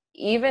 like,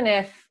 even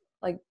if,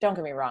 like, don't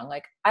get me wrong,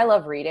 like I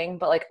love reading,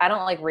 but like I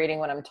don't like reading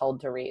when I'm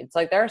told to read. So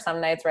like there are some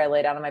nights where I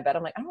lay down in my bed,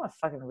 I'm like, I don't want to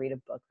fucking read a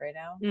book right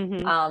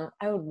now.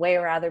 I would way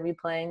rather be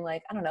playing,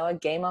 like, I don't know, a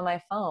game on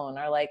my phone,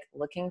 or like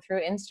looking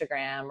through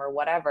Instagram or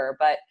whatever.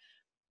 But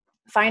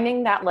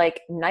finding that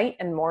like night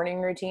and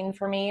morning routine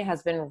for me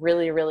has been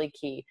really, really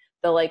key.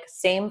 The like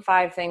same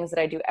 5 things that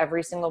I do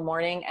every single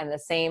morning and the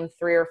same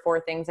 3 or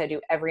 4 things I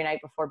do every night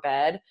before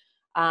bed.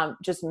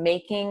 Just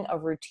making a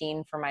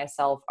routine for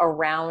myself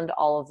around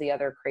all of the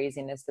other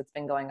craziness that's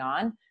been going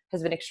on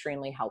has been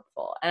extremely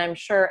helpful. And I'm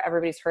sure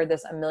everybody's heard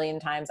this a million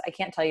times. I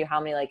can't tell you how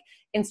many like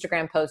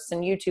Instagram posts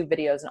and YouTube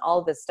videos and all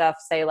of this stuff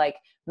say like,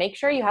 make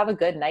sure you have a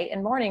good night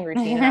and morning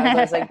routine. And I was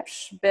always like,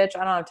 bitch,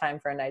 I don't have time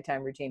for a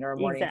nighttime routine or a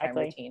morning time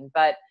routine.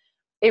 But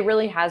it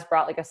really has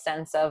brought like a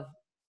sense of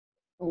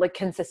like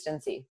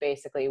consistency,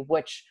 basically,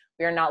 which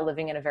we are not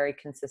living in a very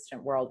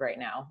consistent world right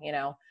now, you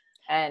know?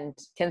 And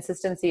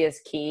consistency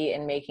is key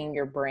in making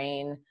your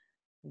brain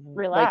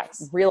relax,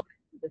 like, realize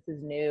this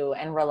is new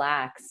and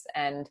relax.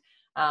 And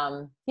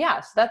so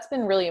that's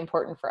been really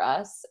important for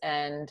us.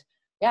 And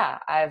yeah,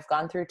 I've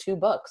gone through 2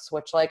 books,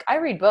 which like I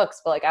read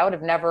books, but like I would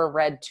have never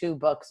read 2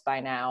 books by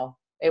now.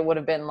 It would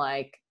have been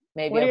like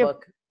maybe a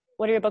book.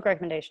 What are your book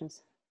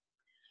recommendations?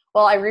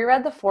 Well, I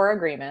reread The 4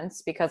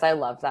 Agreements because I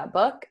love that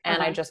book,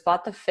 and I just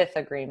bought The 5th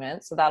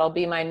Agreement, so that'll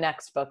be my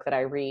next book that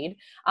I read.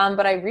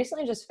 But I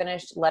recently just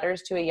finished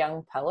Letters to a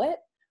Young Poet,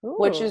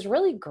 which is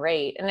really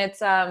great. And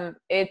it's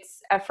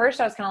at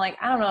first I was kind of like,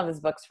 I don't know if this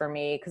book's for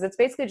me, because it's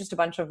basically just a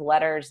bunch of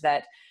letters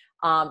that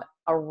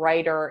a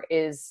writer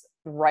is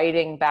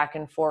writing back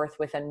and forth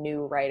with a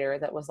new writer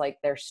that was like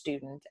their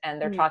student,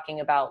 and they're talking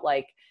about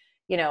like,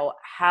 you know,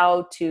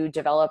 how to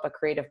develop a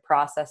creative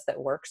process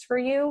that works for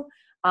you.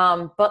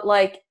 But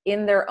like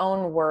in their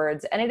own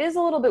words. And it is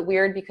a little bit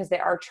weird because they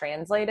are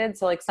translated.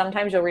 So like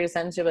sometimes you'll read a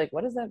sentence, you'll be like,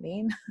 what does that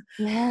mean?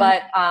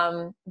 But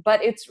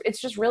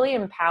it's just really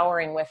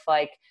empowering with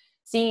like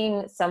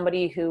seeing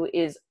somebody who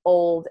is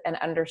old and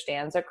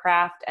understands a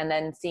craft, and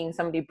then seeing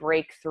somebody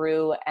break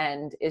through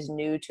and is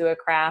new to a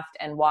craft,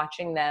 and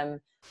watching them,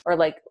 or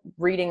like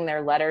reading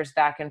their letters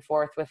back and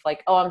forth with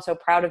like, oh, I'm so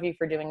proud of you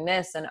for doing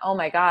this. And oh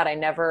my God, I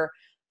never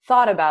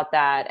thought about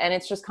that. And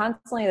it's just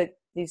constantly like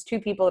these 2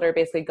 people that are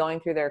basically going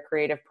through their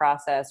creative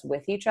process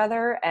with each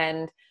other.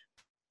 And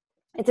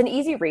it's an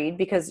easy read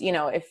because, you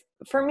know, if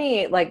for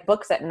me, like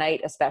books at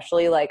night,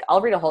 especially, like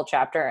I'll read a whole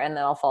chapter and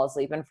then I'll fall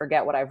asleep and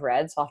forget what I've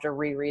read. So I'll have to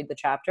reread the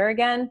chapter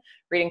again.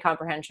 Reading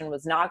comprehension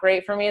was not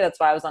great for me. That's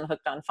why I was on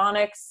Hooked on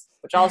Phonics,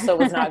 which also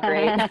was not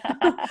great.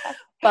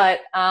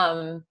 But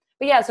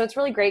yeah, so it's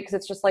really great because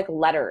it's just like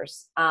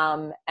letters.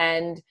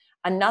 And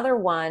Another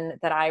one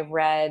that I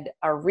read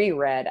or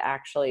reread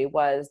actually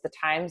was The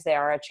Times They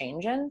Are a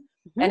Changin'.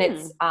 And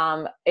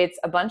it's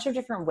a bunch of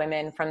different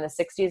women from the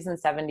 60s and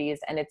 70s,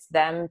 and it's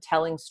them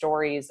telling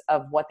stories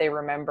of what they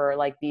remember,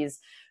 like these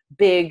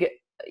big,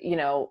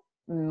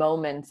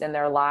 moments in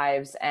their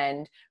lives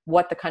and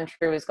what the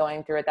country was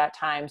going through at that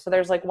time. So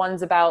there's like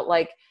ones about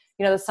like,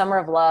 the Summer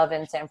of Love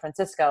in San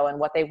Francisco and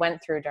what they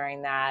went through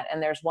during that.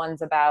 And there's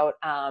ones about,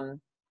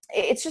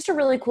 it's just a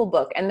really cool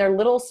book, and they're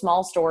little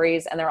small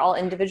stories and they're all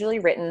individually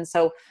written.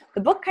 So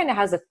the book kind of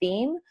has a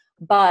theme,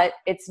 but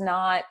it's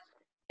not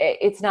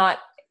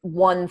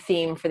one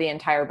theme for the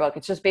entire book.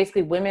 It's just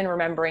basically women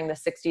remembering the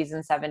 60s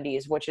and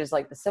 70s, which is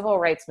like the civil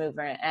rights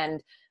movement,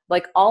 and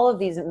like all of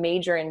these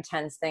major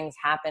intense things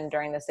happened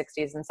during the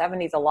 60s and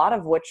 70s, a lot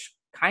of which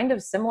kind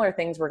of similar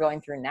things we're going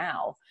through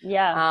now.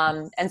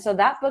 Yeah. And so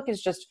that book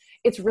is just,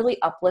 it's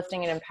really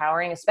uplifting and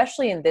empowering,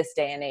 especially in this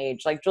day and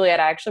age. Like Juliet,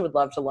 I actually would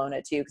love to loan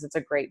it to you because it's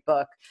a great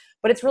book,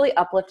 but it's really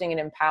uplifting and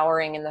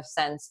empowering in the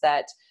sense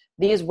that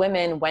these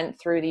women went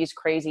through these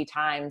crazy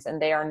times and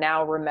they are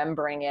now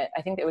remembering it.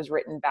 I think it was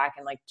written back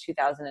in like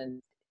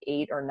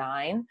 2008 or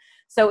 9.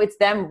 So it's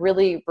them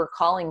really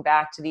recalling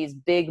back to these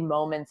big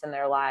moments in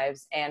their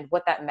lives and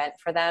what that meant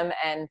for them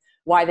and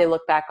why they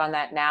look back on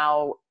that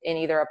now in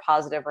either a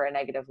positive or a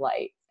negative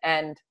light.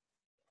 And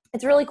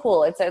it's really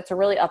cool. It's a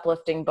really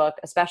uplifting book,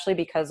 especially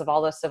because of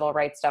all the civil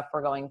rights stuff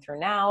we're going through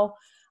now.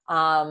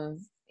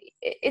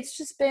 It's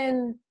just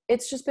been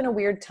a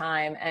weird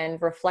time,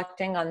 and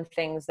reflecting on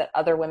things that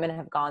other women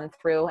have gone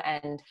through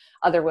and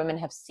other women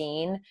have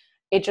seen.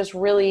 It just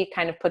really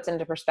kind of puts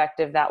into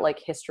perspective that like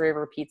history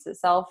repeats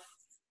itself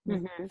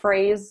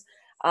phrase.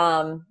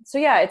 So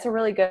yeah, it's a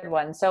really good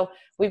one. So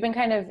we've been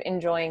kind of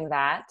enjoying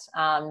that.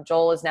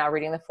 Joel is now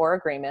reading the Four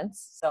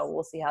Agreements, so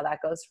we'll see how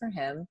that goes for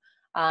him.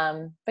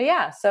 But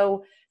yeah,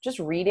 so just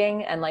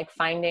reading and like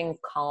finding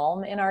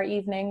calm in our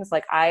evenings.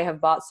 Like I have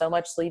bought so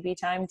much sleepy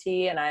time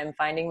tea and I'm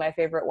finding my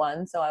favorite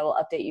one. So I will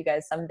update you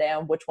guys someday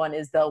on which one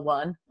is the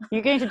one.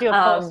 You're going to do a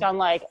post on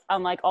like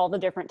all the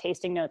different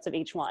tasting notes of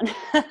each one.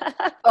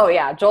 Oh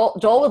yeah.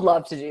 Joel would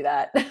love to do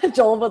that.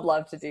 Joel would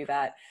love to do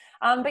that.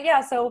 But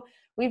yeah, so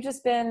we've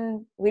just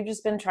been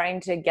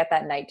trying to get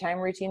that nighttime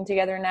routine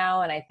together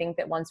now. And I think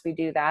that once we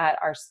do that,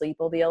 our sleep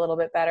will be a little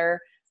bit better.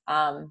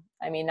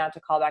 I mean, not to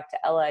call back to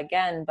Ella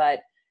again,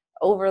 but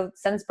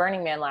since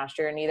Burning Man last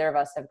year, neither of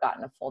us have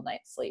gotten a full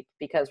night's sleep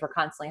because we're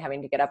constantly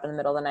having to get up in the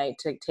middle of the night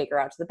to take her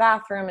out to the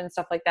bathroom and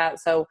stuff like that.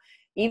 So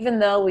even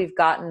though we've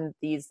gotten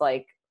these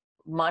like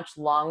much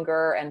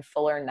longer and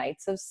fuller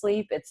nights of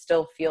sleep, it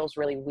still feels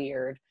really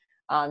weird,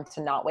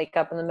 to not wake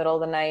up in the middle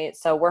of the night.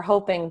 So we're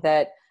hoping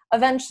that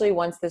eventually,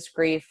 once this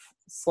grief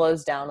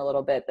slows down a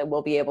little bit, that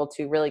we'll be able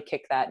to really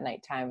kick that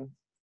nighttime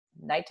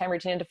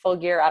routine into full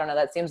gear. I don't know.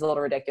 That seems a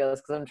little ridiculous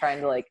because I'm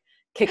trying to like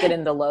kick it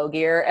into low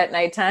gear at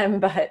nighttime,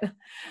 but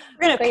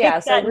we're going to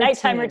kick that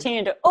nighttime routine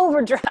into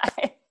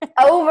overdrive.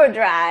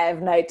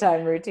 Overdrive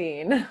nighttime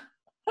routine.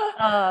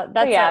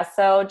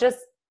 So just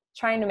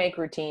trying to make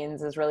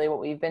routines is really what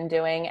we've been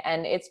doing.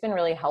 And it's been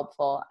really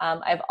helpful.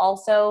 I've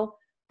also,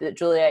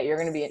 Juliet, you're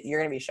going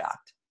to be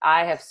shocked.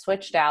 I have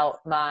switched out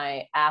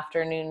my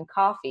afternoon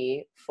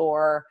coffee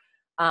for,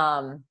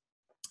 I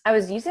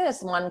was using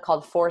this one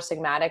called Four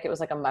Sigmatic. It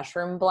was like a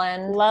mushroom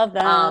blend. Love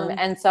them.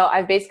 And so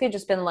I've basically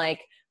just been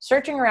like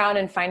searching around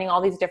and finding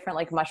all these different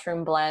like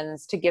mushroom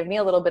blends to give me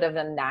a little bit of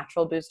a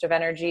natural boost of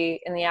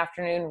energy in the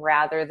afternoon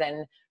rather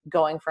than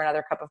going for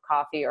another cup of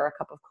coffee or a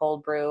cup of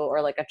cold brew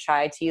or like a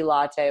chai tea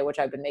latte, which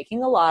I've been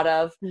making a lot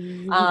of.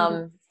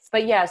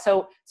 But yeah,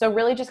 so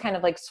really just kind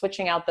of like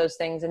switching out those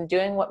things and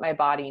doing what my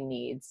body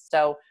needs.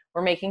 So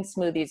we're making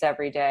smoothies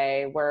every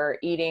day. We're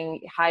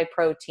eating high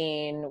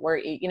protein.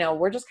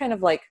 We're just kind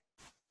of like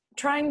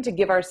trying to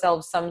give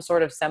ourselves some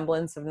sort of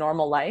semblance of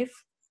normal life.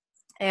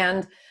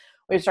 And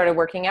we've started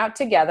working out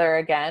together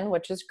again,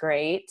 which is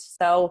great.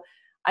 So,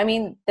 I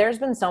mean, there's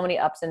been so many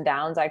ups and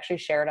downs. I actually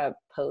shared a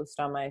post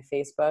on my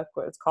Facebook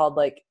where it's called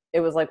like, it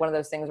was like one of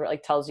those things where it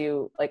like tells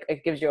you, like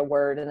it gives you a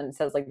word and then it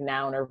says like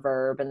noun or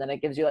verb. And then it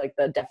gives you like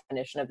the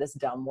definition of this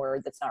dumb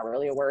word that's not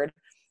really a word.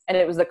 And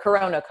it was the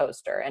Corona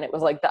coaster. And it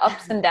was like the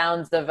ups and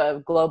downs of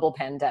a global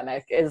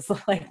pandemic is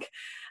like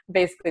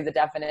basically the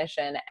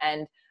definition.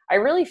 And I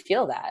really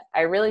feel that.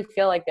 I really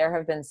feel like there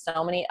have been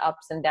so many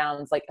ups and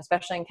downs, like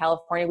especially in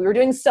California, we were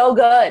doing so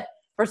good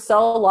for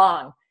so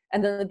long.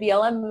 And then the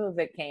BLM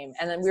movement came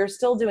and then we were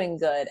still doing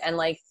good. And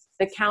like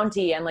the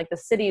county and like the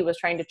city was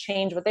trying to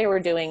change what they were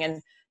doing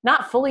and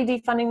not fully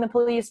defunding the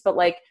police, but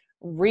like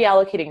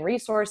reallocating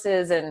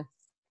resources. And,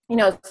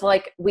 it's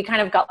like we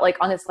kind of got like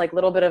on this like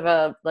little bit of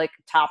a like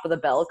top of the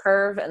bell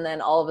curve. And then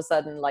all of a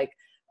sudden, like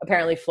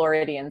apparently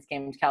Floridians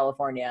came to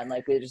California and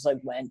like we just like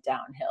went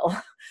downhill.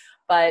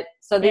 But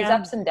so these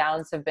ups and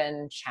downs have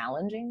been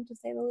challenging to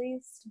say the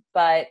least.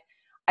 But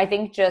I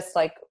think just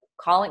like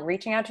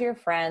reaching out to your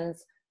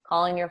friends,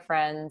 calling your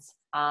friends,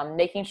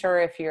 making sure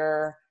if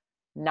you're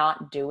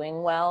not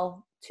doing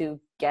well to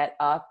get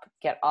up,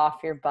 get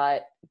off your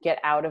butt, get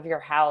out of your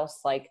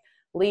house. Like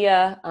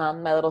Leah,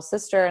 my little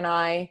sister and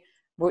I,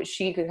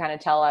 she could kind of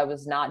tell I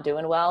was not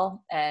doing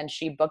well, and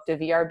she booked a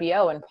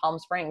VRBO in Palm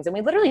Springs, and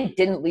we literally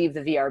didn't leave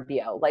the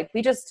VRBO. Like,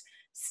 we just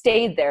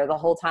stayed there the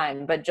whole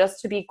time. But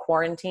just to be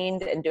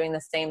quarantined and doing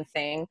the same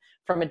thing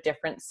from a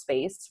different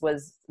space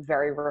was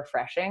very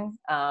refreshing.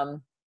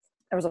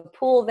 There was a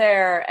pool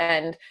there,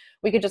 and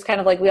we could just kind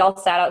of like, we all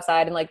sat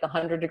outside in like the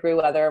 100-degree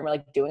weather, and we're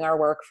like doing our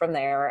work from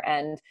there.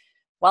 And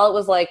while it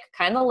was like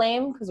kind of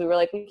lame because we were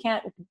like, we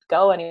can't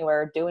go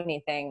anywhere or do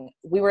anything,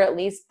 we were at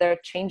least, the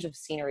change of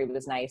scenery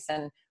was nice.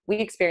 And we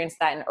experienced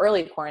that in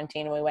early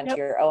quarantine when we went to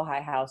your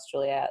Ojai house,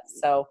 Juliet.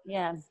 So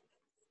yeah,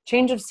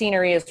 change of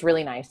scenery is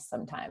really nice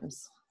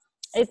sometimes.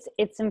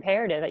 It's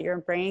imperative that your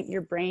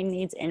brain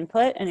needs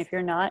input. And if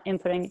you're not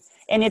inputting,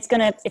 and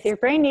if your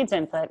brain needs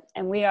input,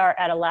 and we are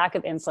at a lack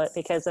of input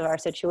because of our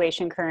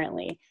situation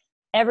currently,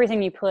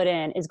 everything you put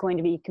in is going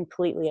to be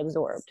completely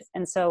absorbed.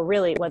 And so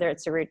really, whether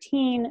it's a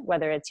routine,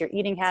 whether it's your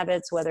eating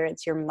habits, whether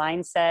it's your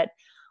mindset,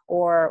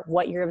 or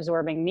what you're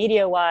absorbing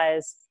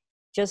media-wise,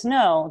 just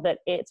know that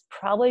it's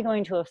probably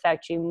going to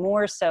affect you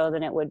more so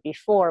than it would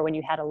before, when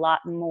you had a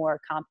lot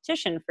more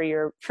competition for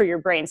your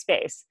brain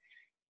space.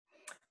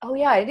 Oh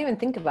yeah, I didn't even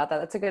think about that.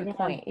 That's a good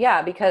point.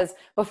 Yeah, because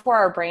before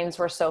our brains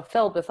were so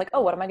filled with like,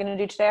 oh, what am I going to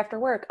do today after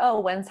work? Oh,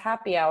 when's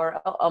happy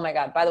hour? Oh my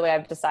God. By the way,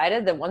 I've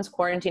decided that once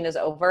quarantine is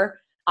over,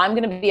 I'm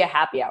going to be a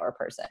happy hour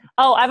person.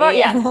 Oh, I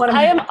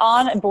am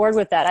on board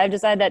with that. I've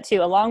decided that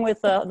too, along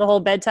with the whole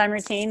bedtime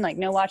routine, like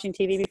no watching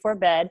TV before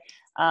bed,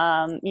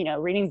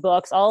 reading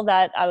books, all of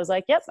that. I was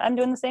like, yep, I'm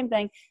doing the same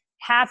thing.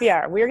 Happy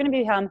hour. We're going to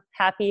become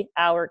happy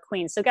hour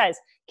queens. So guys,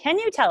 can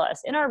you tell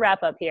us in our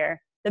wrap up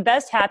here, the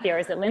best happy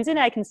hours that Lindsay and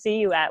I can see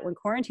you at when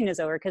quarantine is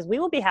over? Because we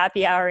will be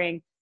happy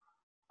houring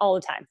all the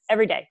time,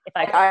 every day. If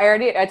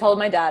I told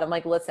my dad, I'm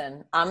like,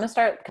 listen, I'm going to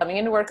start coming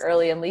into work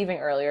early and leaving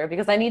earlier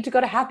because I need to go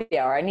to happy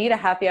hour. I need a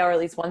happy hour at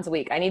least once a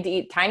week. I need to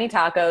eat tiny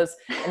tacos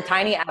and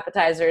tiny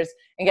appetizers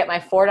and get my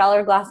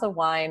 $4 glass of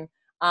wine.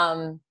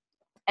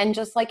 And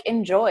just like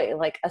enjoy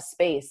like a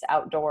space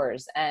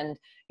outdoors. And,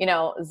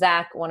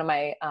 Zach, one of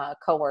my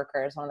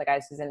coworkers, one of the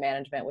guys who's in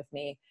management with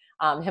me,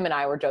 him and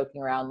I were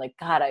joking around like,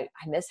 God, I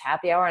miss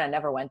happy hour, and I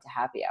never went to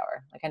happy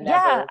hour. Like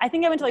I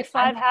think I went to like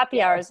 5 happy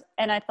hours,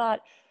 and I thought,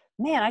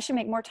 man, I should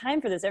make more time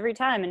for this every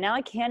time. And now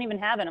I can't even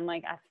have it. I'm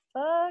like, I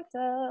fucked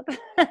up.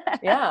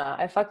 Yeah,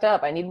 I fucked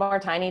up. I need more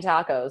tiny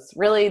tacos.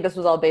 Really, this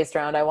was all based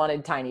around I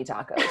wanted tiny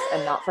tacos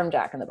and not from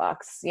Jack in the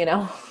Box,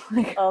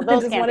 Like, oh,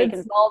 those can't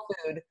be small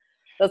food.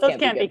 Those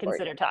can't be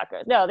considered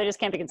tacos. No, they just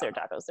can't be considered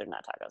tacos. They're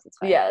not tacos. It's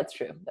fine. Yeah, that's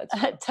true. That's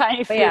true.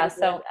 Tiny food. Yeah,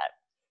 so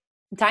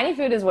tiny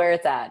food is where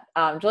it's at.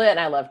 Juliet and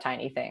I love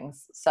tiny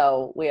things.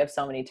 So we have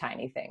so many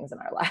tiny things in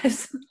our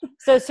lives.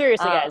 So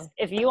seriously, guys,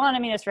 if you want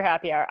to meet us for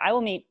happy hour, I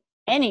will meet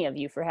any of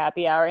you for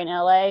happy hour in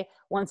LA.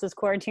 Once this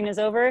quarantine is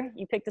over,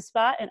 you pick the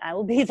spot and I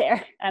will be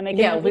there. We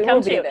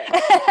will be there.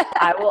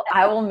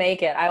 I will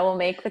make it. I will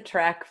make the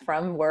trek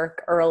from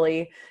work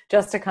early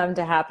just to come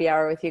to happy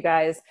hour with you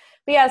guys.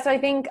 But yeah, so I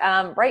think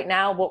right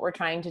now what we're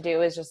trying to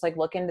do is just like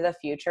look into the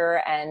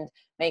future and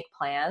make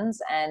plans.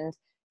 And,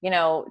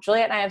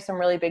 Juliet and I have some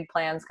really big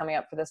plans coming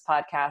up for this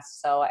podcast.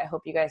 So I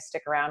hope you guys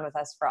stick around with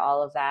us for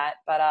all of that.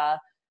 But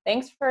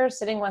thanks for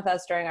sitting with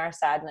us during our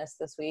sadness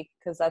this week,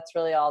 because that's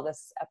really all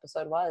this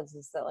episode was,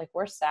 is that like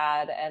we're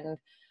sad and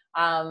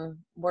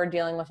we're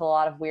dealing with a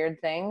lot of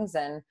weird things.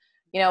 And,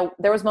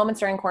 there was moments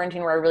during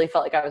quarantine where I really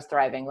felt like I was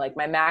thriving. Like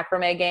my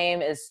macrame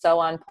game is so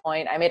on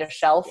point. I made a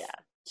shelf. Yeah.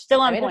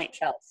 Still on point.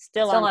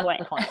 Still on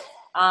point.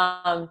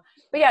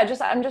 But yeah,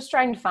 I'm just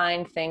trying to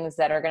find things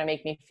that are going to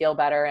make me feel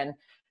better. And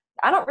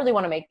I don't really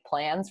want to make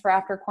plans for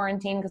after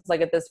quarantine, because like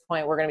at this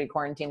point we're going to be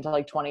quarantined until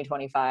like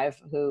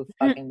 2025. Who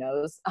fucking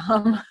knows?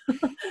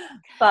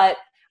 But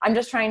I'm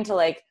just trying to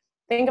like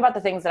think about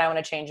the things that I want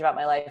to change about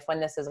my life when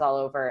this is all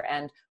over.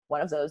 And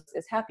one of those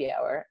is happy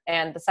hour.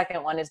 And the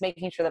second one is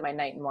making sure that my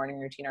night and morning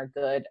routine are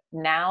good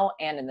now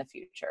and in the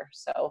future.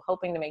 So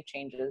hoping to make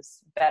changes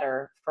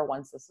better for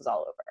once this is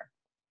all over.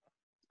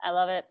 I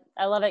love it.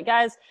 I love it.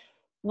 Guys,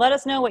 let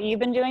us know what you've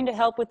been doing to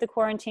help with the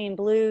quarantine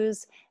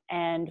blues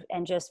and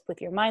just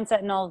with your mindset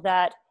and all of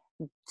that.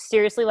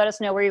 Seriously, let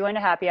us know where you're going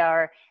to happy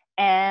hour.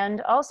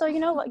 And also,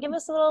 give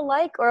us a little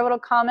like or a little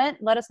comment.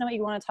 Let us know what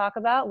you want to talk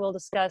about. We'll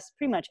discuss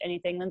pretty much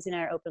anything. Lindsay and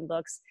I are open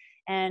books.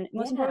 And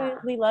most importantly,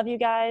 we love you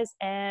guys,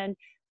 and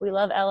we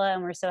love Ella,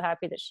 and we're so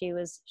happy that she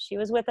was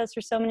with us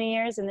for so many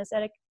years. And this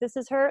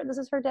is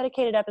her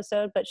dedicated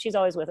episode, but she's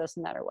always with us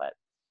no matter what.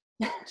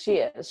 She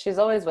is. She's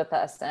always with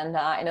us. And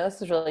I know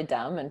this is really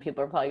dumb and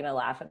people are probably going to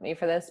laugh at me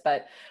for this,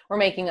 but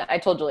I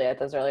told Juliet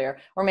this earlier,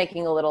 we're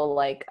making a little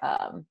like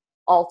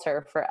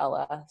altar for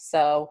Ella.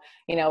 So,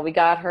 we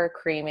got her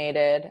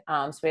cremated.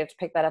 So we have to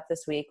pick that up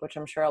this week, which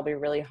I'm sure will be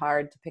really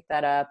hard to pick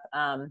that up.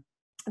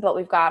 But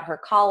we've got her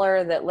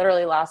collar that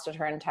literally lasted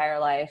her entire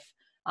life.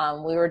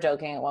 We were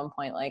joking at one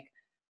point, like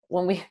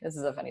this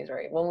is a funny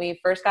story. When we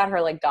first got her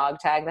like dog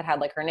tag that had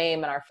like her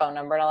name and our phone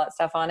number and all that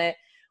stuff on it,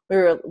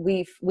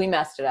 we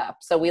messed it up.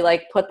 So we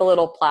like put the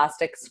little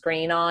plastic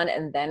screen on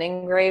and then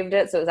engraved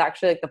it. So it was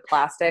actually like the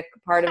plastic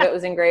part of it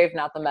was engraved,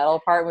 not the metal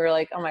part. We were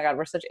like, oh my God,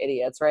 we're such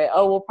idiots, right?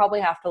 Oh, we'll probably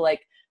have to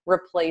like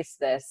replace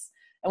this.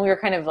 And we were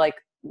kind of like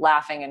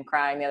laughing and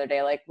crying the other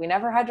day. Like, we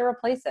never had to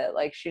replace it.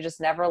 Like, she just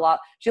never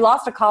she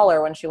lost a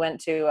collar when she went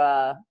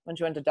to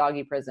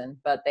doggy prison,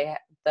 but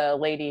the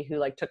lady who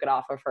like took it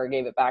off of her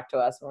gave it back to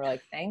us. And we're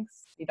like,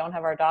 thanks. You don't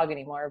have our dog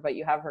anymore, but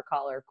you have her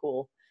collar.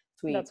 Cool.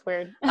 Sweet. That's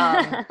weird.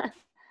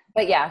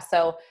 But yeah,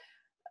 so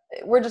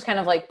we're just kind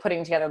of like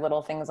putting together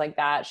little things like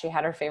that. She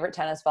had her favorite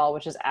tennis ball,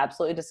 which is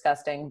absolutely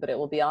disgusting, but it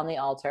will be on the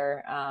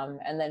altar.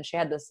 And then she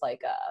had this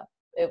like,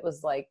 it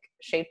was like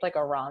shaped like a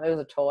ramen. It was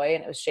a toy,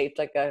 and it was shaped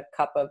like a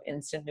cup of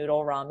instant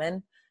noodle ramen.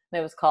 And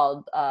it was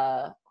called,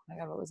 oh my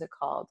God, what was it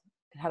called?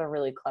 It had a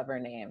really clever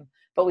name,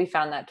 but we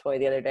found that toy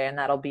the other day, and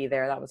that'll be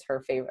there. That was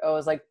her favorite. Oh, it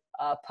was like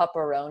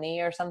pepperoni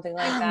or something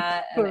like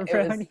that. And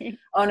it was,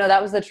 oh no,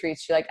 that was the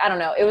treats she liked. I don't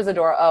know. It was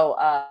adorable.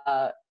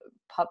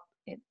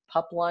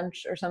 Pup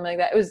lunch or something like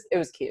that. It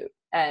was cute.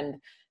 And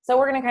so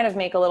we're going to kind of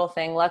make a little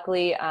thing.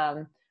 Luckily,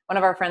 one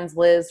of our friends,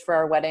 Liz, for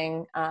our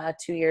wedding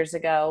 2 years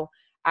ago,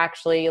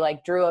 actually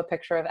like drew a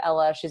picture of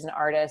Ella. She's an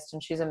artist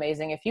and she's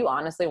amazing. If you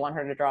honestly want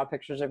her to draw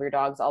pictures of your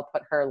dogs, I'll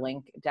put her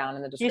link down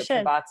in the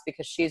description box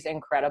because she's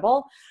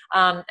incredible.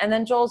 And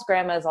then Joel's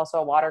grandma is also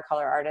a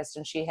watercolor artist,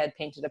 and she had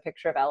painted a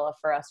picture of Ella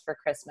for us for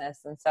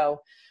Christmas. And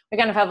so we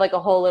kind of have like a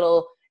whole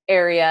little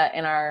area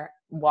in our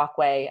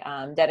walkway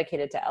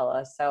dedicated to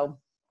Ella. So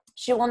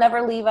she will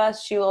never leave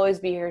us. She will always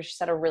be here. She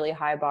set a really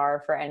high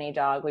bar for any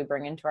dog we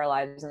bring into our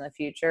lives in the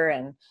future,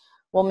 and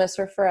we'll miss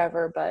her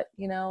forever. But,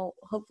 you know,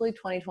 hopefully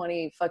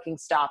 2020 fucking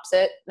stops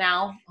it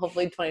now.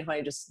 Hopefully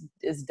 2020 just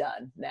is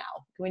done now.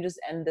 Can we just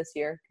end this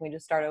year? Can we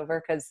just start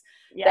over? Because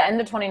the end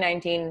of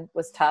 2019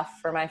 was tough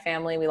for my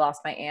family. We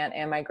lost my aunt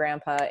and my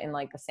grandpa in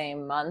like the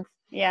same month.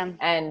 Yeah.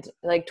 And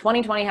like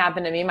 2020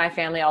 happened to me, my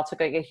family all took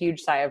like a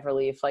huge sigh of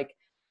relief. Like,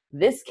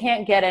 this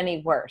can't get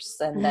any worse.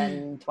 And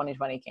then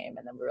 2020 came,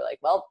 and then we were like,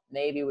 well,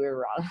 maybe we were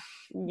wrong.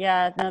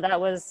 Yeah, no, that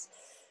was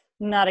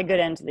not a good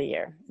end to the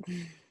year.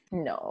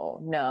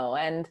 No.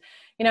 And,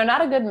 you know,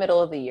 not a good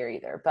middle of the year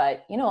either.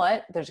 But you know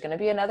what? There's going to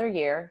be another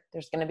year.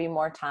 There's going to be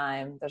more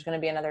time. There's going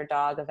to be another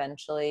dog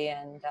eventually.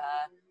 And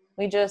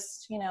we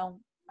just, you know,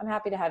 I'm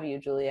happy to have you,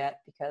 Juliet,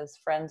 because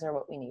friends are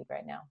what we need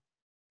right now.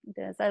 It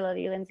is. I love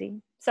you,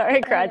 Lindsay. Sorry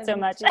I cried so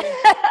much.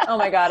 Oh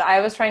my God. I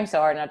was trying so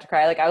hard not to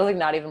cry. Like, I was like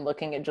not even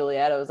looking at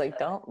Juliet. I was like,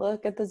 don't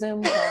look at the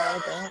Zoom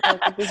call. Don't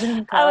look at the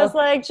Zoom call. I was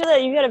like,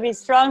 Juliet, you got to be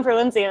strong for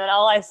Lindsay. And then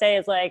all I say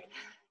is like,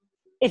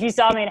 if you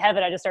saw me in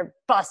heaven, I just start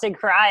busting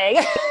crying.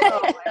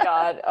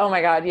 Oh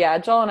my God. Yeah.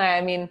 Joel and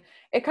I mean,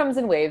 it comes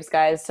in waves,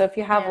 guys. So if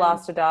you have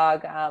lost a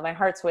dog, my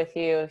heart's with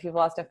you. If you've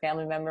lost a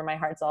family member, my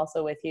heart's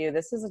also with you.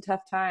 This is a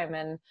tough time.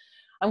 And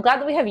I'm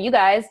glad that we have you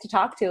guys to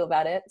talk to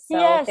about it.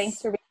 So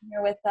thanks for being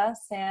here with us.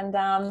 And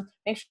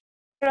make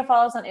sure to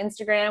follow us on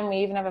Instagram. We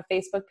even have a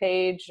Facebook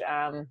page.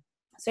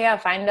 So yeah,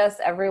 find us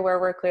everywhere.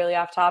 We're Clearly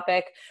Off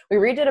Topic. We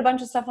redid a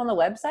bunch of stuff on the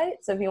website.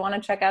 So if you want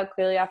to check out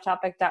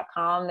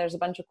clearlyofftopic.com, there's a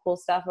bunch of cool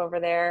stuff over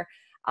there.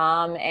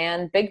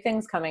 And big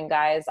things coming,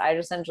 guys. I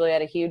just sent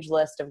Juliet a huge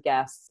list of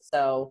guests.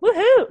 So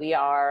woohoo!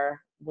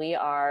 We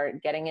are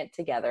getting it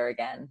together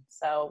again.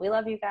 So we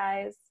love you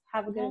guys.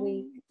 Have a good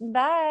week.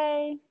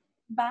 Bye.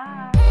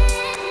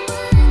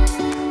 Bye.